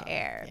of fresh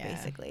air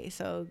basically.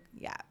 So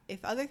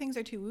if other things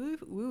are too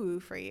woo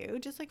for you,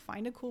 just like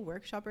find a cool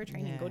workshop or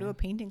training, go to a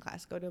painting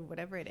class, go to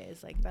whatever it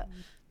is, like that.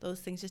 Those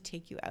things just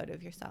take you out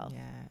of yourself.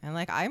 And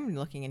like I'm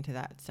looking into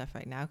that stuff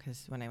right now,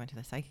 because when I went to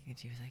the psychic, and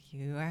she was like,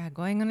 you are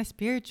going on a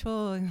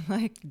spiritual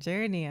like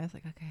journey. I was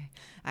like, okay.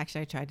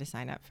 Actually, I tried to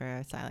sign up for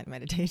a silent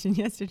meditation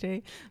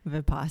yesterday,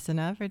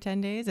 Vipassana, for 10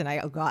 days, and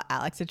I got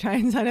Alex to try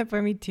and sign up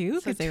for me too.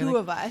 So two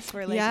of us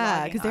were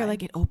like, because they're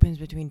like, it opens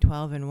between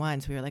 12 and 1.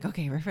 So we were like,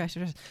 okay, refresh.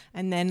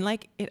 And then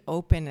like it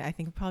opened. I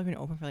think we've probably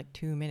been open for like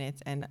 2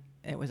 minutes, and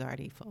it was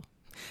already full.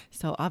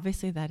 So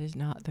obviously that is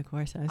not the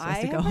course I'm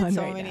supposed to go on right now. I had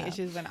so many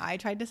issues when I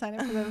tried to sign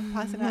up for the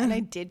Vipassana, and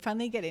I did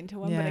finally get into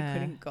one, but I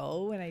couldn't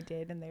go when I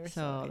did, and they were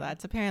so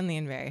that's apparently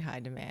in very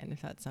high demand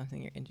if that's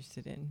something you're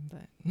interested in,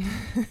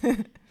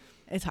 but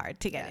it's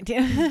hard to get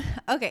into.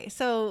 Okay,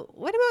 so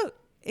what about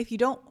if you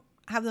don't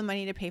have the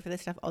money to pay for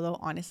this stuff, although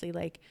honestly,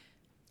 like,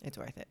 it's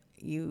worth it.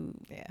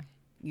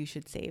 You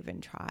should save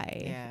and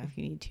try if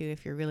you need to.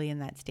 If you're really in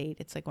that state,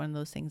 it's like one of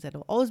those things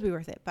that'll always be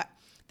worth it. But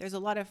there's a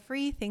lot of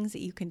free things that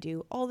you can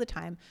do all the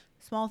time,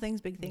 small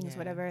things, big things,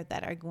 whatever,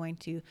 that are going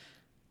to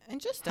and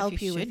just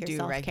help you with your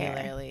self-care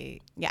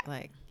regularly.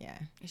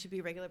 It should be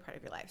a regular part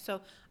of your life.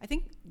 So I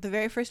think the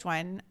very first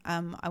one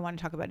I want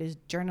to talk about is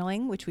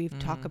journaling, which we've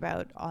talked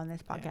about on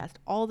this podcast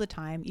all the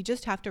time. You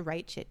just have to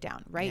write shit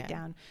down. Write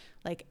down,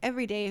 like,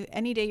 every day,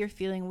 any day you're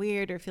feeling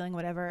weird or feeling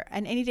whatever,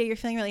 and any day you're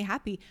feeling really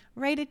happy,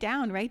 write it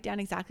down. Write down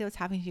exactly what's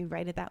happening to you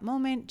right at that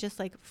moment. Just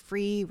like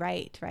free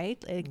write,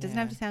 right? It doesn't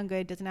have to sound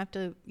good. Doesn't have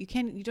to.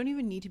 You don't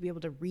even need to be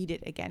able to read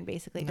it again.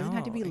 Basically, it doesn't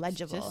have to be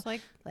legible. Just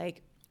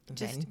like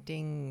just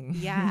venting.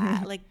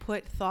 like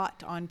put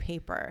thought on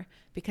paper,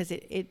 because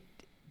it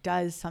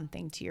does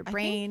something to your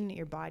brain,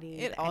 your body.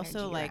 It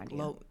also like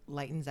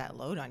lightens that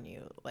load on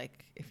you.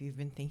 Like if you've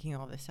been thinking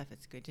all this stuff,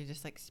 it's good to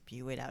just like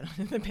spew it out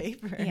onto the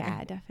paper.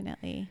 Yeah,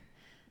 definitely.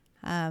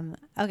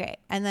 Okay.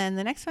 And then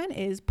the next one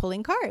is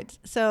pulling cards.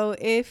 So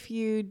if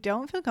you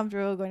don't feel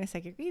comfortable going to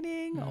psychic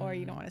reading or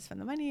you don't want to spend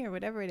the money or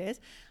whatever it is,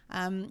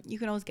 you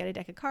can always get a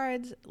deck of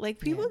cards. Like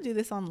people do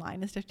this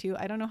online and stuff too.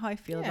 I don't know how I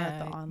feel about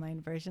the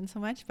online version so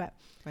much, but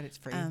it's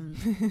free.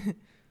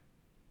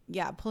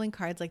 Yeah, pulling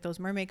cards like those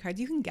mermaid cards,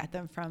 you can get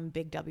them from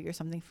Big W or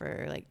something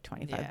for like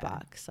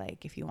 $25,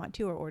 like if you want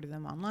to, or order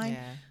them online.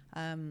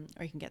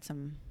 Or you can get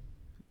some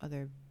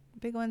other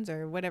big ones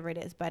or whatever it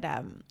is. But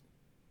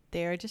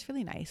they're just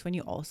really nice when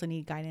you also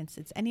need guidance.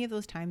 It's any of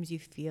those times you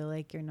feel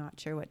like you're not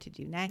sure what to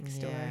do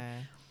next, or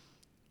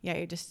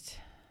you're just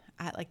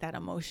at like that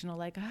emotional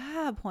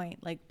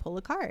point, like pull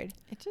a card.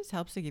 It just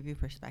helps to give you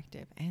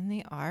perspective, and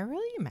they are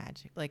really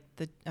magic. Like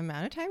the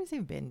amount of times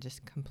they've been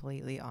just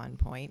completely on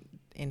point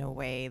in a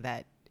way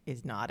that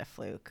is not a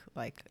fluke.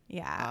 Like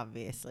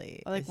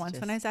obviously, like once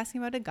when I was asking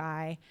about a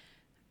guy,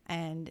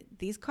 and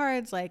these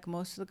cards, like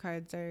most of the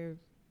cards are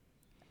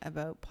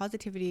about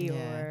positivity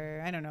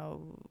or I don't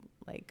know,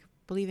 like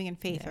believing in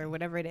faith or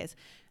whatever it is.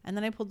 And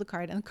then I pulled the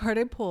card, and the card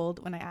I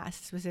pulled when I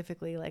asked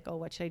specifically like, oh,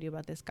 what should I do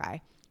about this guy?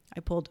 I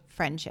pulled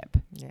friendship.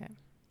 Yeah.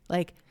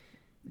 Like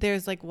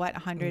there's like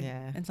 100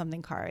 and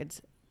something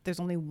cards. There's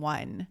only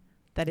one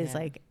that is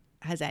like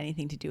has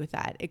anything to do with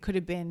that. It could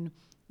have been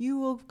you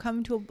will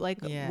come to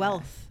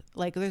wealth.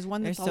 Like there's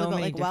one that's all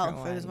about like wealth,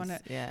 or there's one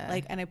that,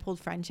 like, and I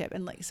pulled friendship,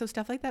 and like so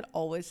stuff like that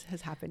always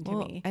has happened to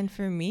me. And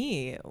for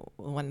me,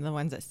 one of the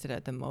ones that stood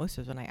out the most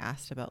was when I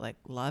asked about like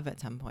love at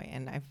some point,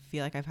 and I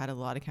feel like I've had a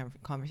lot of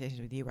conversations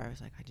with you where I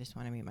was like, I just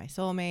want to meet my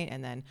soulmate,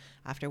 and then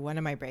after one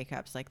of my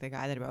breakups, like the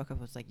guy that I broke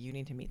up was like, you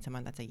need to meet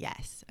someone that's a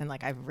yes, and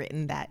like I've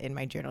written that in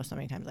my journal so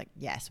many times, like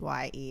yes,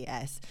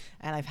 YES,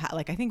 and I've had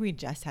like I think we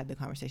just had the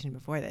conversation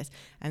before this,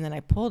 and then I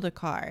pulled a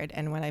card,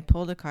 and when I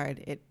pulled a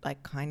card, it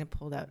like kind of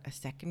pulled out a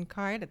second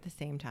card at the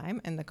same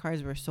time, and the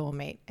cards were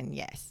soulmate and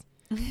yes.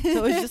 So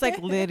it was just like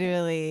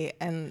literally,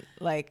 and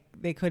like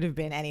they could have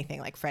been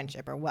anything, like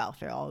friendship or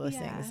wealth or all those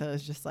things. So it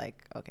was just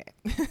like, okay.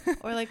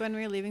 Or like when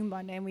we were leaving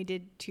Bondi and we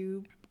did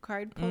 2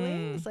 card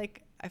pullings,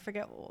 like I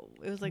forget,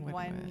 it was like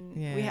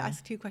we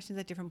asked 2 questions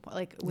at different points,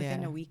 like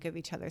within a week of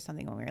each other,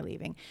 something when we were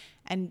leaving,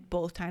 and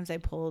both times I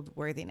pulled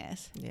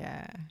worthiness.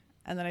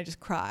 And then I just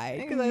cried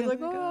because I was like,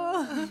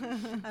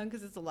 oh,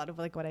 because it's a lot of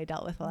like what I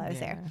dealt with while I was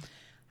there.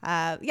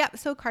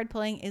 So card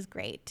pulling is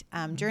great.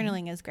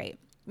 Journaling is great.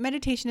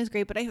 Meditation is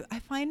great, but I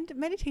find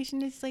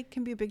meditation is like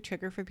can be a big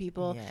trigger for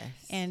people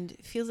and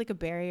feels like a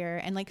barrier.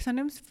 And like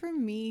sometimes for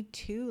me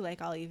too,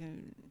 like I'll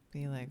even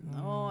be like,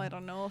 I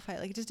don't know if I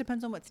like, it just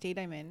depends on what state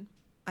I'm in.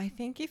 I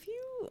think if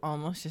you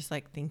almost just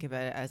like think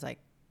about it as like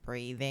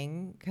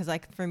breathing, because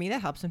like for me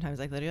that helps sometimes.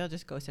 Like literally I'll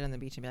just go sit on the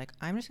beach and be like,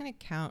 I'm just going to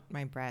count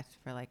my breath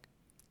for like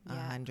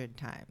 100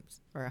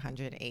 times, or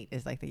 108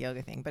 is like the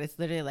yoga thing, but it's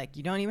literally like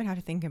you don't even have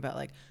to think about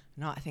like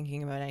not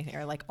thinking about anything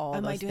or like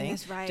all those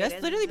things. Right? Just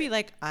literally be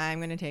like, I'm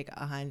going to take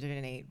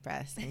 108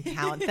 breaths and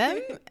count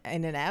them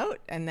in and out,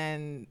 and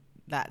then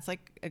that's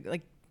like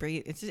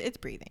breathe. It's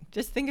breathing.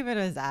 Just think of it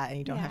as that, and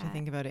you don't have to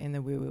think about it in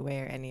the woo-woo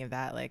way or any of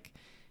that. Like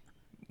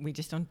we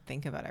just don't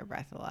think about our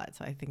breath a lot,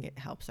 so I think it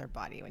helps our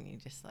body when you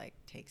just like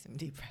take some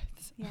deep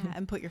breaths.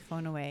 And put your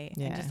phone away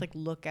and just like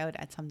look out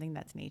at something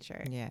that's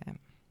nature.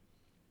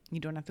 You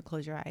don't have to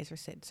close your eyes or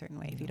sit a certain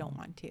way if you don't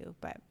want to,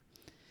 but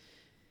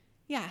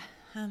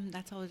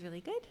that's always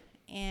really good.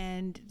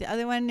 And the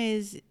other one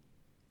is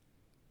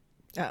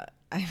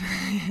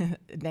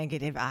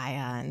negative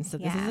ions. So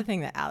this is the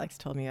thing that Alex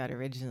told me about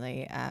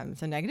originally.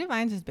 So negative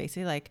ions is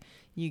basically like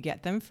you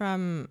get them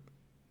from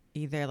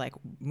either like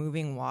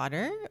moving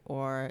water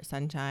or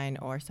sunshine,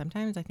 or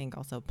sometimes I think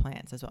also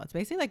plants as well. It's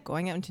basically like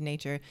going out into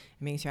nature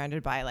and being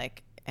surrounded by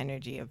like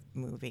energy of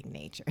moving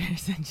nature,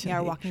 essentially.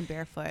 Or walking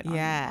barefoot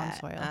on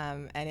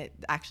soil. And it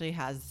actually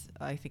has,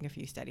 I think, a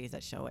few studies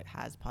that show it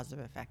has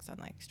positive effects on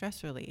like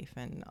stress relief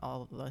and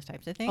all those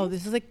types of things. Oh,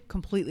 this is like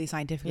completely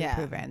scientifically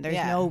proven.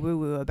 There's no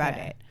woo-woo about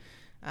it.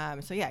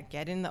 So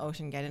get in the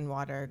ocean, get in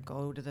water,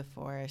 go to the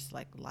forest,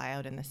 like lie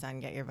out in the sun,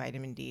 get your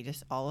vitamin D.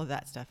 Just all of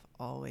that stuff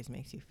always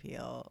makes you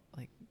feel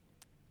like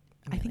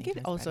I think it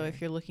also, if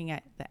you're looking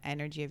at the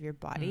energy of your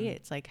body,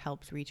 it's like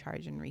helps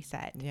recharge and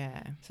reset.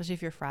 Especially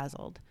if you're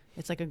frazzled.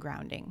 It's like a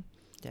grounding.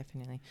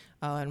 Definitely.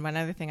 Oh, and one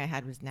other thing I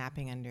had was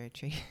napping under a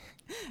tree.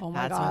 Oh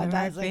my God,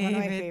 that's like one of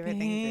my favorite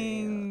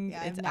things to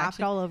do. I've napped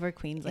all over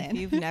Queensland.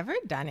 If you've never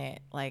done it,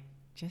 like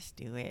just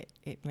do it.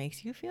 It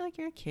makes you feel like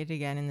you're a kid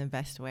again in the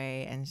best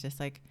way, and it's just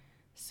like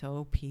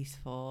so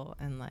peaceful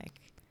and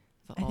like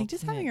I think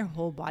just having your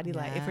whole body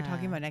lie, if we're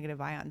talking about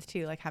negative ions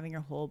too, like having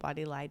your whole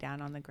body lie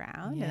down on the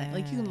ground, and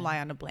like you can lie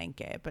on a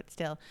blanket, but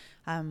still,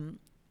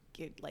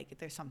 like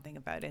there's something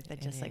about it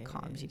that just like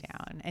calms you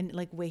down, and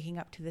like waking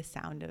up to the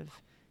sound of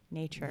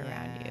nature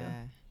around you.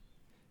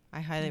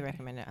 I highly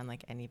recommend it on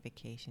like any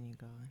vacation you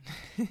go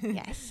on.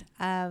 Yes.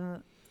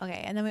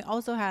 Okay. And then we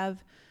also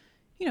have,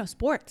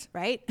 sports,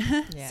 right?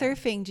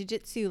 Surfing,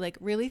 jiu-jitsu, like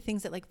really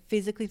things that like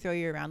physically throw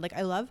you around. Like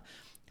I love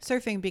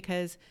surfing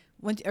because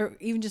or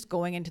even just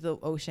going into the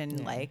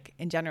ocean, like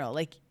in general,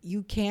 like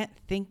you can't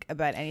think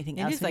about anything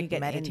else when like you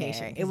get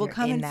meditation. in there. It will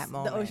come in that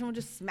moment. The ocean will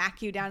just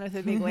smack you down with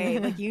a big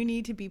wave. Like you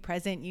need to be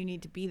present. You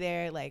need to be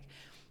there. Like,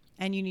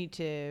 and you need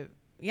to,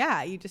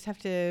 you just have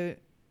to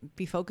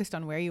be focused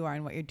on where you are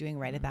and what you're doing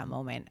right at that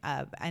moment.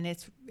 And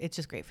it's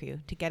just great for you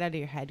to get out of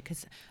your head,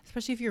 because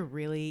especially if you're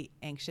really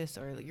anxious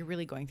or you're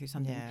really going through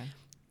something.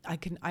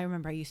 I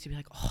remember I used to be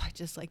like, oh, I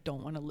just like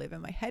don't want to live in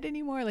my head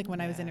anymore. Like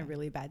when I was in a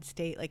really bad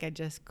state, like I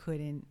just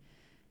couldn't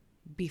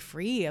be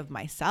free of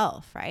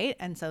myself, right?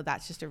 And so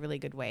that's just a really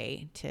good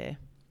way to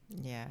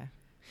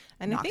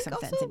and knock I think some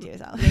also sense into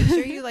yourself. make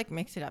sure you like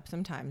mix it up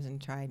sometimes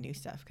and try new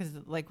stuff, because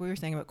like we were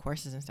saying about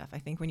courses and stuff, I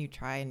think when you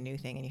try a new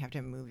thing and you have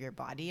to move your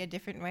body a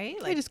different way,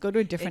 like just go to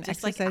a different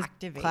exercise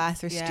like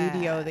class or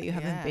studio that you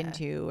haven't been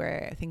to,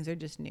 where things are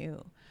just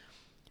new.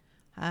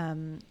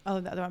 The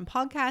other one,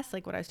 podcast,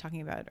 like what I was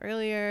talking about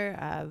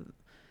earlier,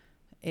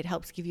 it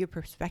helps give you a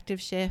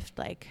perspective shift.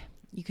 Like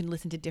you can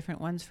listen to different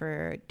ones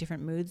for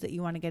different moods that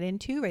you want to get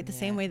into, right? The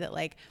same way that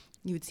like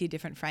you would see a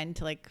different friend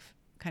to like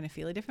kind of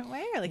feel a different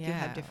way, or like you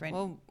have different.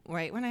 Well,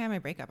 right when I had my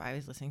breakup, I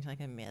was listening to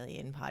like a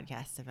million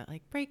podcasts about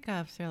like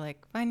breakups or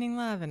like finding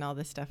love and all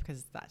this stuff,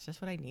 because that's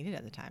just what I needed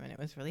at the time, and it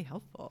was really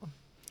helpful.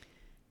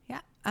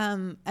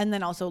 And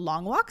then also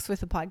long walks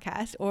with a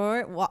podcast,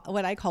 or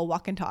what I call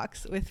walk and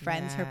talks with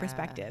friends for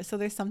perspective. So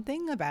there's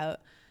something about,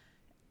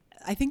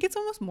 I think it's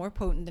almost more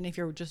potent than if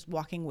you're just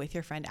walking with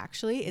your friend.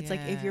 Actually, it's like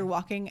if you're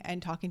walking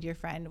and talking to your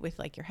friend with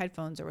like your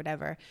headphones or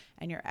whatever,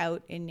 and you're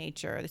out in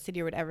nature or the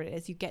city or whatever it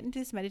is, you get into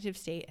this meditative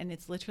state, and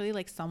it's literally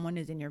like someone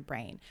is in your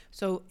brain.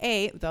 So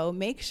though,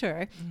 make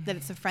sure that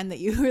it's a friend that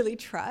you really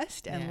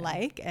trust and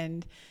like,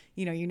 and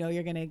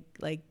you're gonna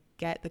like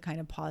get the kind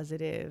of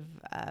positive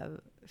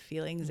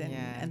feelings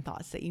and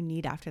thoughts that you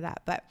need after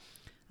that. But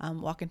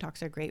walk and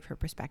talks are great for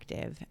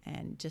perspective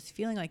and just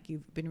feeling like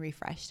you've been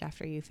refreshed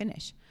after you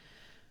finish.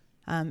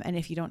 And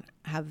if you don't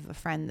have a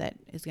friend that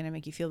is going to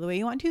make you feel the way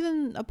you want to,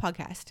 then a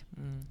podcast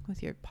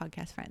with your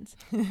podcast friends.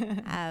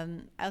 I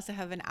also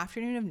have an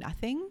afternoon of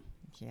nothing,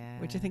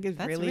 which I think is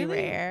really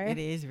rare. It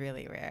is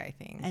really rare, I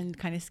think. And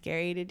kind of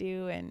scary to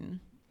do. And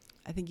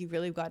I think you've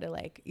really got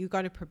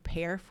to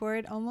prepare for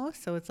it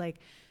almost. So it's like,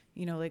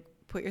 like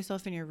put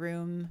yourself in your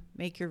room,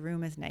 make your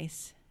room as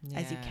nice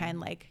as you can,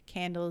 like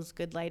candles,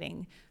 good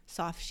lighting,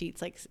 soft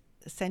sheets, like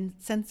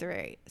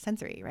sensory,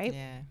 right?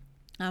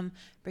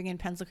 Bring in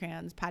pencil,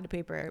 crayons, pad of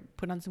paper,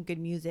 put on some good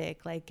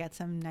music, like get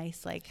some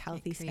nice, like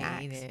healthy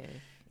snacks.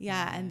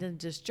 And then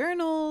just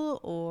journal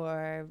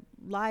or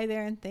lie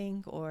there and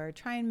think, or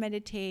try and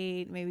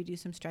meditate, maybe do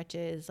some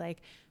stretches,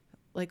 like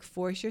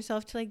force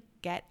yourself to like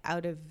get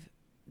out of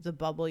the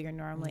bubble you're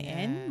normally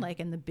in, like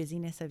in the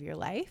busyness of your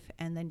life,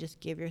 and then just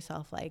give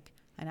yourself like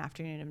an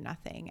afternoon of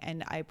nothing.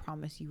 And I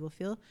promise you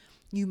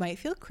might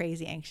feel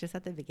crazy anxious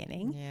at the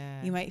beginning.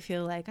 You might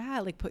feel like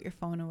put your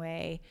phone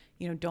away,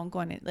 don't go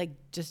on it, like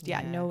just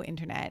no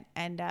internet.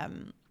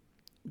 And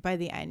by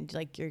the end,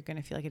 like you're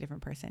gonna feel like a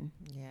different person.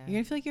 You're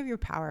gonna feel like you have your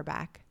power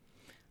back.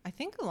 I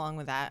think along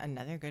with that,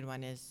 another good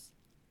one is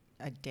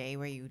a day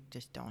where you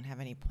just don't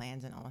have any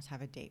plans and almost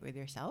have a date with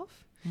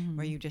yourself,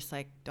 where you just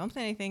like don't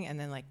plan anything and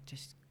then like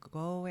just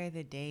go where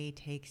the day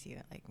takes you,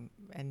 like,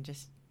 and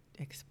just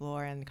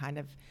explore and kind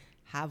of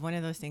have one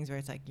of those things where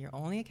it's like you're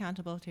only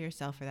accountable to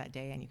yourself for that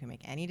day, and you can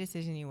make any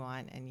decision you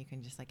want, and you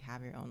can just like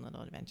have your own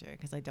little adventure,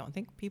 because I don't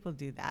think people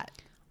do that.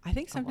 I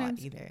think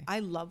sometimes either. I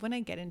love when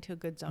I get into a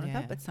good zone of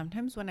that, but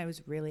sometimes when I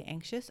was really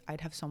anxious,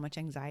 I'd have so much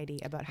anxiety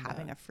about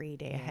having a free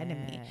day ahead of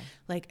me.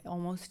 Like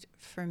almost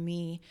for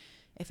me,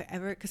 if I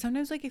ever, because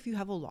sometimes like if you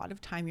have a lot of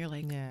time, you're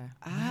like,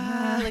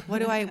 like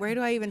where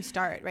do I even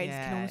start? Right? It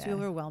can almost be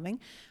overwhelming.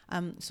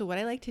 So what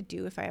I like to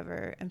do if I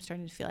ever am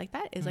starting to feel like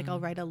that is like I'll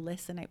write a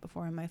list the night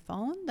before on my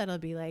phone that'll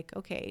be like,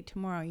 okay,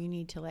 tomorrow you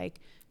need to like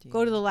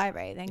go to the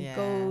library, then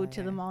go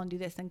to the mall and do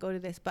this, then go to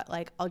this. But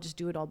like I'll just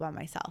do it all by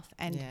myself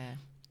and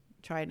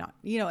try not,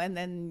 and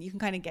then you can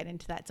kind of get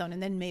into that zone,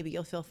 and then maybe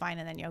you'll feel fine,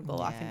 and then you'll go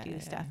off and do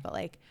stuff. But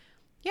like,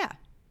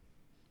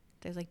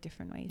 there's like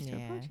different ways to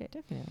approach it.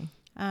 Definitely.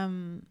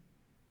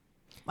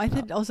 I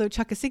think also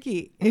chuck a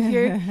sickie if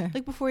you're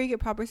like before you get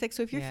proper sick.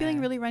 So if you're feeling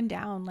really run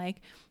down, like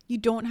you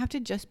don't have to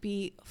just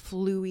be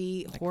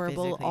fluey, like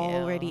horrible,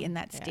 already in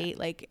that state.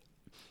 Like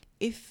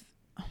if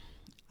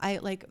I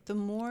like, the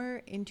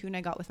more in tune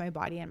I got with my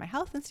body and my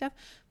health and stuff,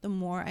 the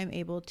more I'm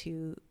able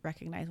to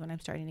recognize when I'm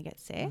starting to get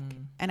sick.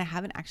 And I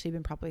haven't actually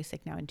been properly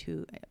sick now in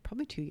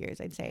probably 2 years,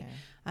 I'd say.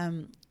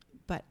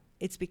 But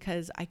it's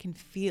because I can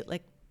feel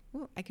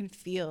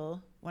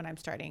when I'm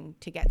starting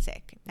to get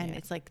sick, and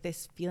it's like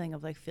this feeling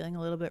of like feeling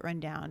a little bit run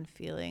down,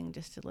 feeling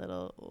just a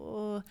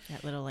little,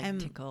 that little like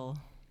tickle.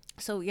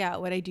 So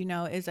what I do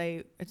know is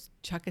it's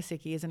chuck a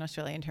sickie is an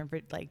Australian term for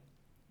like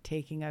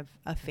taking a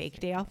fake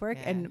day off work.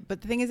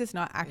 But the thing is, it's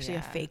not actually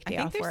a fake day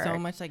off work. I think there's so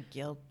much like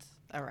guilt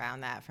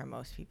around that for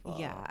most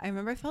people. I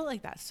remember I felt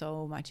like that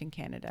so much in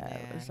Canada.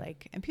 It was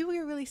like, and people get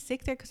really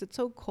sick there because it's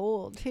so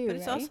cold too. But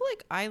it's also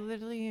like I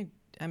literally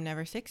I'm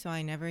never sick, so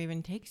I never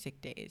even take sick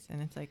days.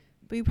 And it's like,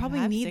 but you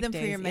probably need them for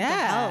your mental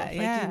health.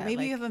 Like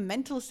maybe you have a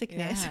mental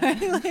sickness,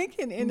 right? Like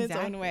in its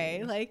own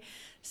way. Like,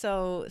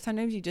 so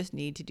sometimes you just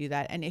need to do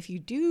that. And if you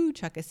do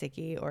chuck a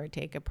sickie or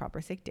take a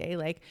proper sick day,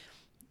 like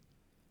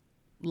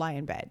lie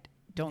in bed,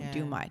 don't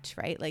do much,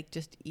 right? Like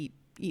just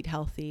eat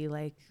healthy,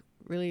 like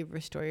really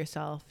restore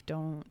yourself.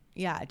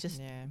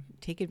 Just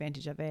take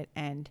advantage of it.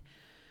 And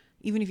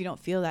even if you don't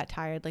feel that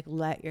tired, like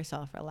let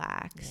yourself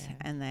relax,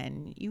 and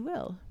then you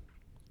will.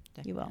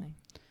 Definitely. You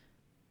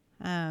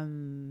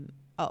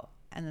will.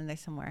 And then there's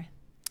some more.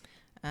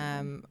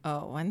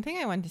 One thing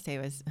I wanted to say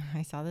was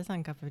I saw this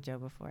on Cup of Joe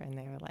before, and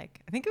they were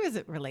like, I think it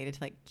was related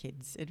to like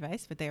kids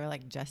advice, but they were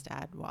like, just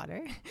add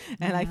water.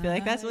 And I feel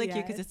like that's really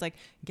cute because it's like,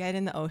 get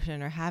in the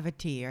ocean or have a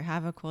tea or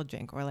have a cold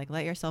drink or like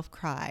let yourself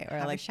cry or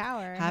have like a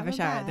shower. Have a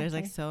shower. There's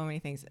like so many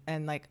things.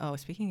 And like,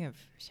 speaking of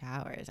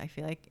showers, I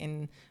feel like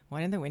in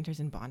one of the winters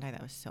in Bondi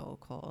that was so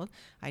cold,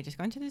 I just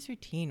got into this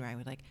routine where I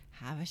would like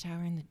have a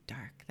shower in the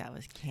dark that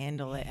was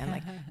candlelit and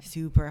like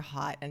super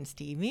hot and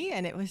steamy,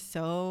 and it was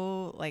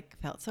so like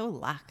felt so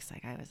luxe.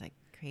 Like I was like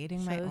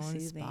creating my own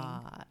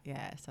spa.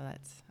 Yeah, so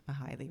that's a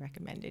highly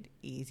recommended,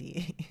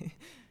 easy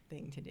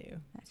thing to do.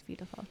 That's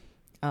beautiful.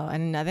 Oh,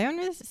 and another one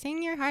was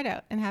sing your heart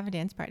out and have a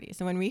dance party.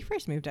 So when we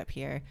first moved up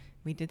here,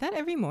 we did that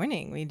every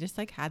morning. We just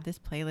like had this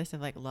playlist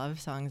of like love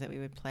songs that we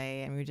would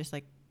play, and we would just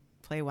like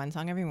play one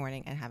song every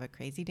morning and have a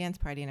crazy dance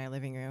party in our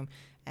living room,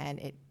 and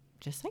it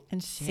just like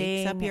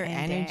shakes up your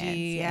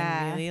energy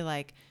and really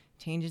like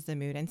changes the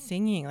mood. And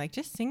singing, like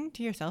just sing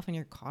to yourself in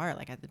your car,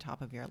 like at the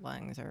top of your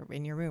lungs or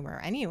in your room or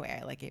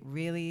anywhere, like it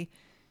really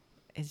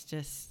is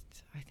just,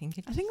 I think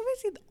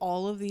basically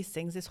all of these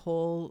things, this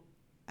whole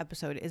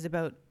episode is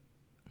about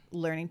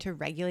learning to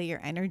regulate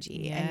your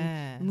energy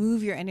and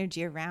move your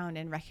energy around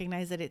and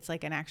recognize that it's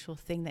like an actual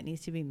thing that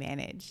needs to be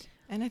managed.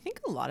 And I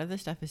think a lot of the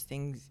stuff is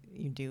things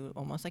you do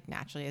almost like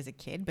naturally as a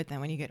kid, but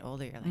then when you get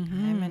older, you're like,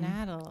 I'm an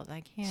adult,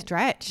 I can't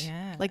stretch.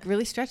 Like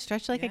really stretch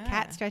like a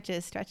cat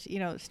stretches.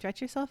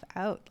 Stretch yourself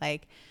out.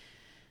 Like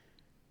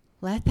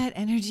let that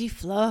energy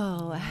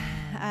flow.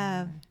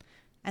 And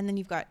then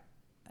you've got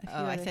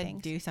I said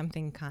things. Do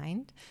something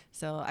kind.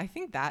 So I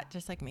think that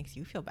just like makes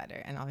you feel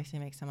better and obviously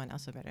makes someone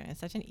else feel better. And it's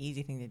such an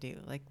easy thing to do.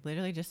 Like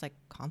literally just like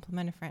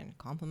compliment a friend,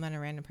 compliment a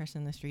random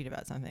person in the street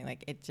about something.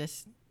 Like it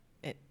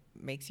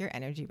makes your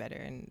energy better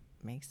and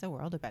makes the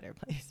world a better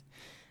place.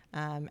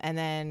 And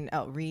then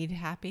read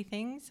happy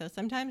things. So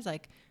sometimes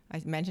like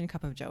I mentioned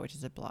Cup of Joe, which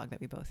is a blog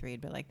that we both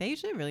read, but like they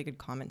usually have really good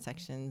comment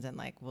sections, and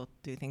like we'll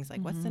do things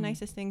like what's the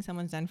nicest thing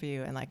someone's done for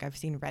you, and like I've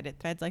seen Reddit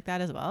threads like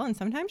that as well. And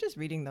sometimes just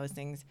reading those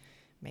things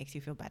makes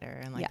you feel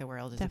better and like the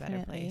world is a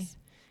better place.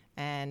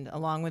 And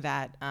along with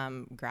that,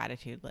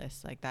 gratitude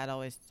list, like that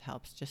always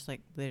helps. Just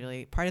like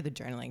literally part of the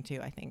journaling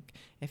too. I think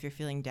if you're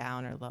feeling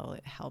down or low,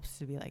 it helps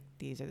to be like,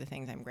 these are the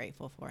things I'm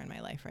grateful for in my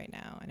life right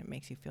now. And it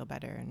makes you feel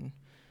better and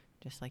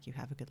just like you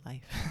have a good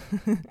life.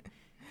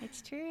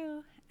 It's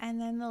true.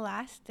 And then the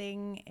last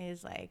thing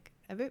is like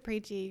a bit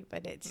preachy,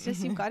 but it's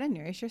just, you've got to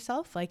nourish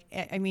yourself. Like,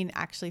 I mean,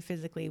 actually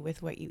physically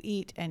with what you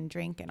eat and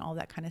drink and all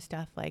that kind of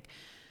stuff. Like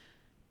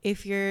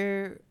if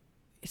you're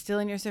still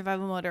in your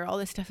survival mode or all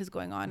this stuff is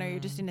going on or you're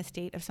just in a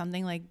state of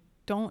something, like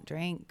don't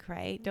drink,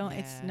 right?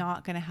 It's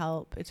not going to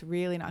help. It's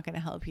really not going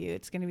to help you.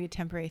 It's going to be a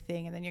temporary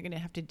thing. And then you're going to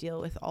have to deal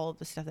with all of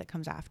the stuff that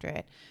comes after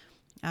it.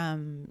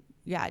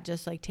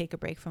 Just like take a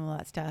break from all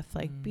that stuff.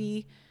 Like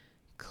be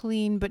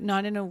clean, but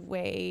not in a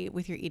way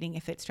with your eating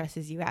if it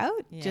stresses you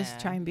out. Just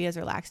try and be as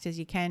relaxed as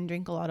you can.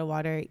 Drink a lot of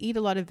water, eat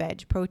a lot of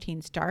veg,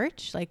 protein,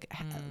 starch, like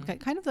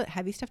kind of the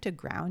heavy stuff to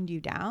ground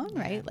you down,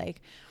 right?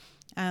 Like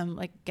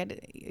get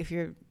it, if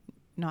you're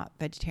not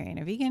vegetarian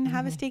or vegan,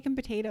 have a steak and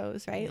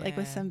potatoes, right? Like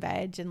with some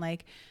veg, and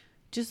like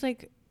just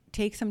like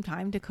take some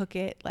time to cook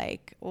it,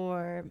 like,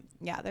 or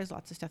there's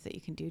lots of stuff that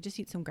you can do. Just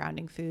eat some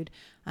grounding food,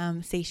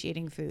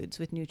 satiating foods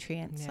with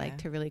nutrients, like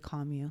to really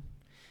calm you.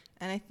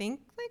 And I think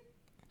like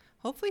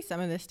hopefully some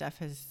of this stuff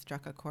has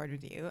struck a chord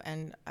with you,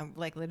 and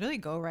like literally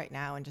go right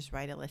now and just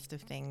write a list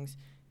of things,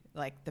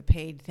 like the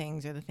paid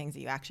things or the things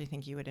that you actually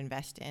think you would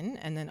invest in,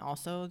 and then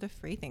also the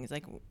free things.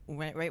 Like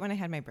right when I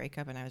had my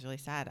breakup and I was really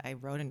sad, I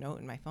wrote a note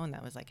in my phone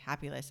that was like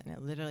happy list, and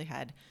it literally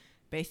had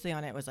basically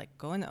on it was like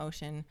go in the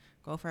ocean,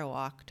 go for a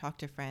walk, talk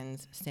to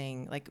friends,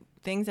 sing, like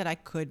things that I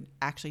could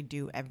actually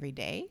do every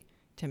day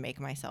to make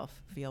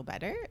myself feel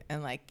better.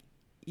 And like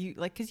you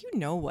like, because you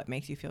know what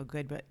makes you feel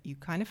good, but you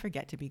kind of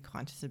forget to be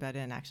conscious about it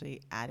and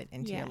actually add it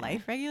into your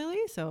life regularly.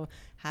 So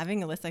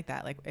having a list like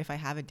that, like if I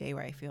have a day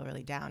where I feel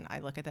really down, I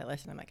look at that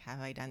list and I'm like,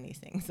 have I done these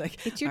things?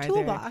 Like it's your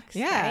toolbox,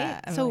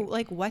 right? So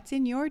like what's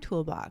in your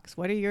toolbox?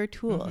 What are your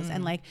tools?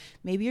 And like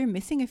maybe you're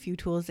missing a few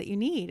tools that you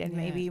need, and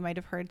maybe you might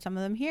have heard some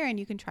of them here and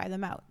you can try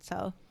them out.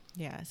 So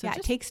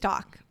just take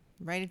stock,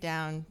 write it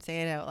down,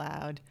 say it out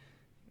loud,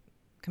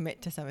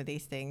 commit to some of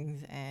these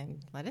things, and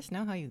let us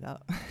know how you go.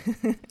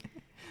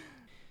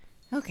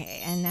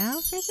 Okay, and now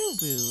for the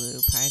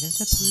woo-woo part of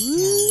the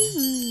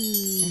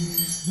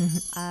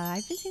podcast.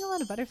 I've been seeing a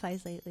lot of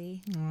butterflies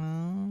lately.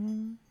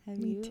 Have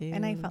me you? too.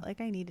 And I felt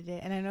like I needed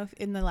it. And I know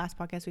in the last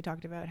podcast we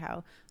talked about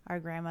how our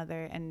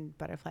grandmother and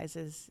butterflies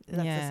that's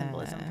the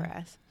symbolism for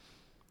us.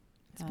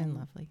 It's been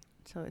lovely.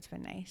 So it's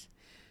been nice.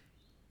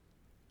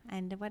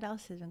 And what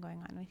else has been going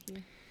on with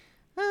you?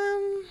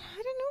 I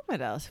don't know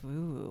what else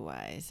woo-woo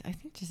wise. I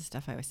think just the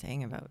stuff I was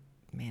saying about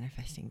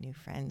manifesting new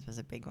friends was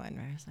a big one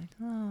where I was like,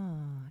 oh,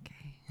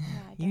 okay.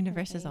 Yeah,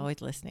 Universe is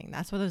always listening.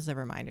 That's what was a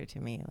reminder to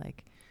me.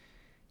 Like,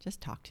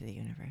 just talk to the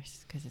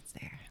universe because it's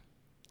there.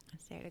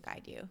 It's there to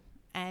guide you.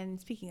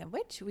 And speaking of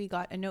which, we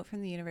got a note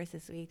from the universe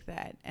this week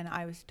and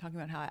I was talking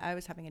about how I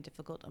was having a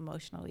difficult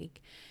emotional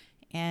week,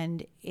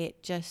 and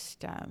it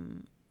just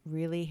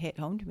really hit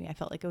home to me. I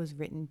felt like it was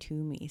written to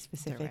me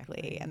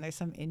specifically. Directly. And there's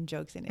some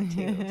in-jokes in it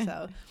too.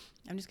 So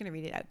I'm just going to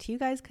read it out to you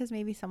guys because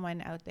maybe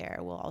someone out there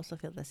will also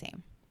feel the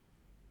same.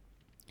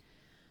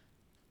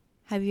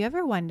 Have you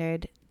ever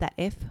wondered that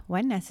if,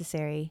 when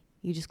necessary,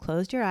 you just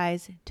closed your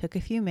eyes, took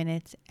a few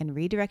minutes, and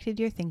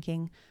redirected your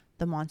thinking,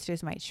 the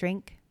monsters might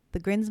shrink, the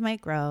grins might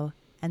grow,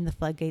 and the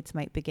floodgates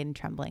might begin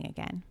trembling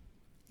again?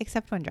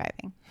 Except when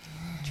driving.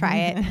 Try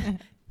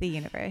it. The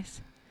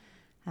universe.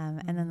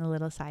 And then the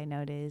little side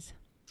note is,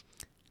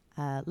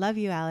 love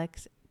you,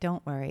 Alex.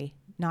 Don't worry.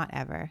 Not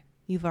ever.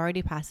 You've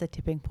already passed the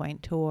tipping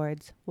point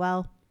towards,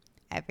 well,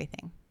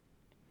 everything.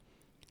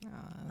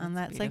 And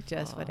that's like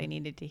just what I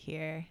needed to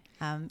hear.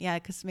 Yeah,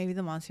 because maybe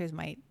the monsters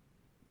might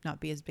not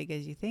be as big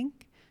as you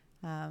think.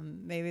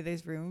 Maybe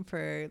there's room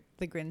for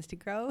the grins to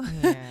grow.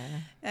 Yeah.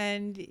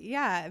 And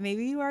yeah,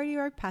 maybe you already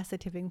are past the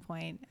tipping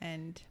point.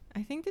 And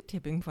I think the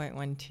tipping point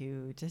one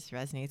too just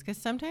resonates because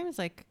sometimes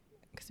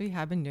because we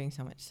have been doing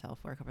so much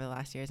self-work over the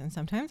last years, and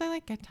sometimes I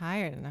get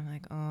tired and I'm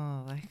like,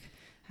 oh,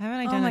 haven't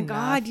I done enough? Oh my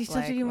God, you still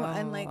have to do more.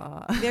 And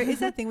there is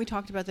that thing we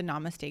talked about, the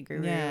Namaste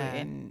Guru,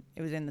 and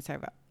it was in the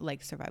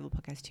survival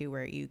podcast too,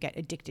 where you get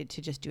addicted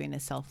to just doing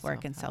this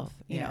self-work and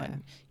you know, and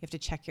you have to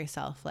check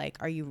yourself.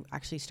 Are you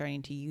actually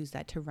starting to use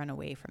that to run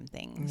away from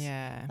things?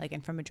 Yeah.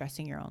 And from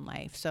addressing your own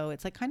life. So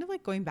it's kind of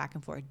going back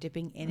and forth,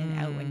 dipping in and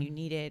out when you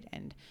need it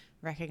and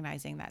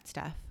recognizing that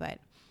stuff. But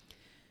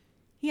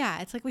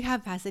yeah, it's we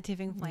have passed the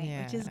tipping point,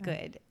 which is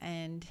good.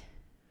 And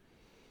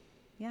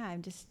yeah,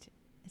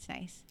 it's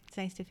nice. It's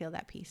nice to feel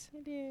that peace.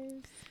 It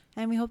is.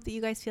 And we hope that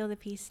you guys feel the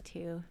peace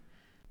too.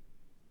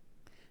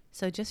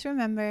 So just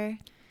remember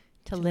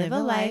to live a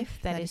life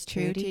that is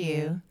true to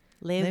you.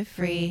 Live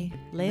free,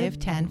 live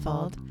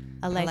tenfold.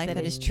 A life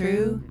that is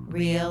true,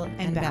 real,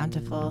 and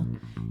bountiful.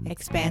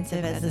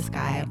 Expansive as the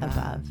sky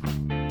above.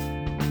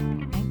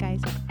 And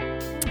guys.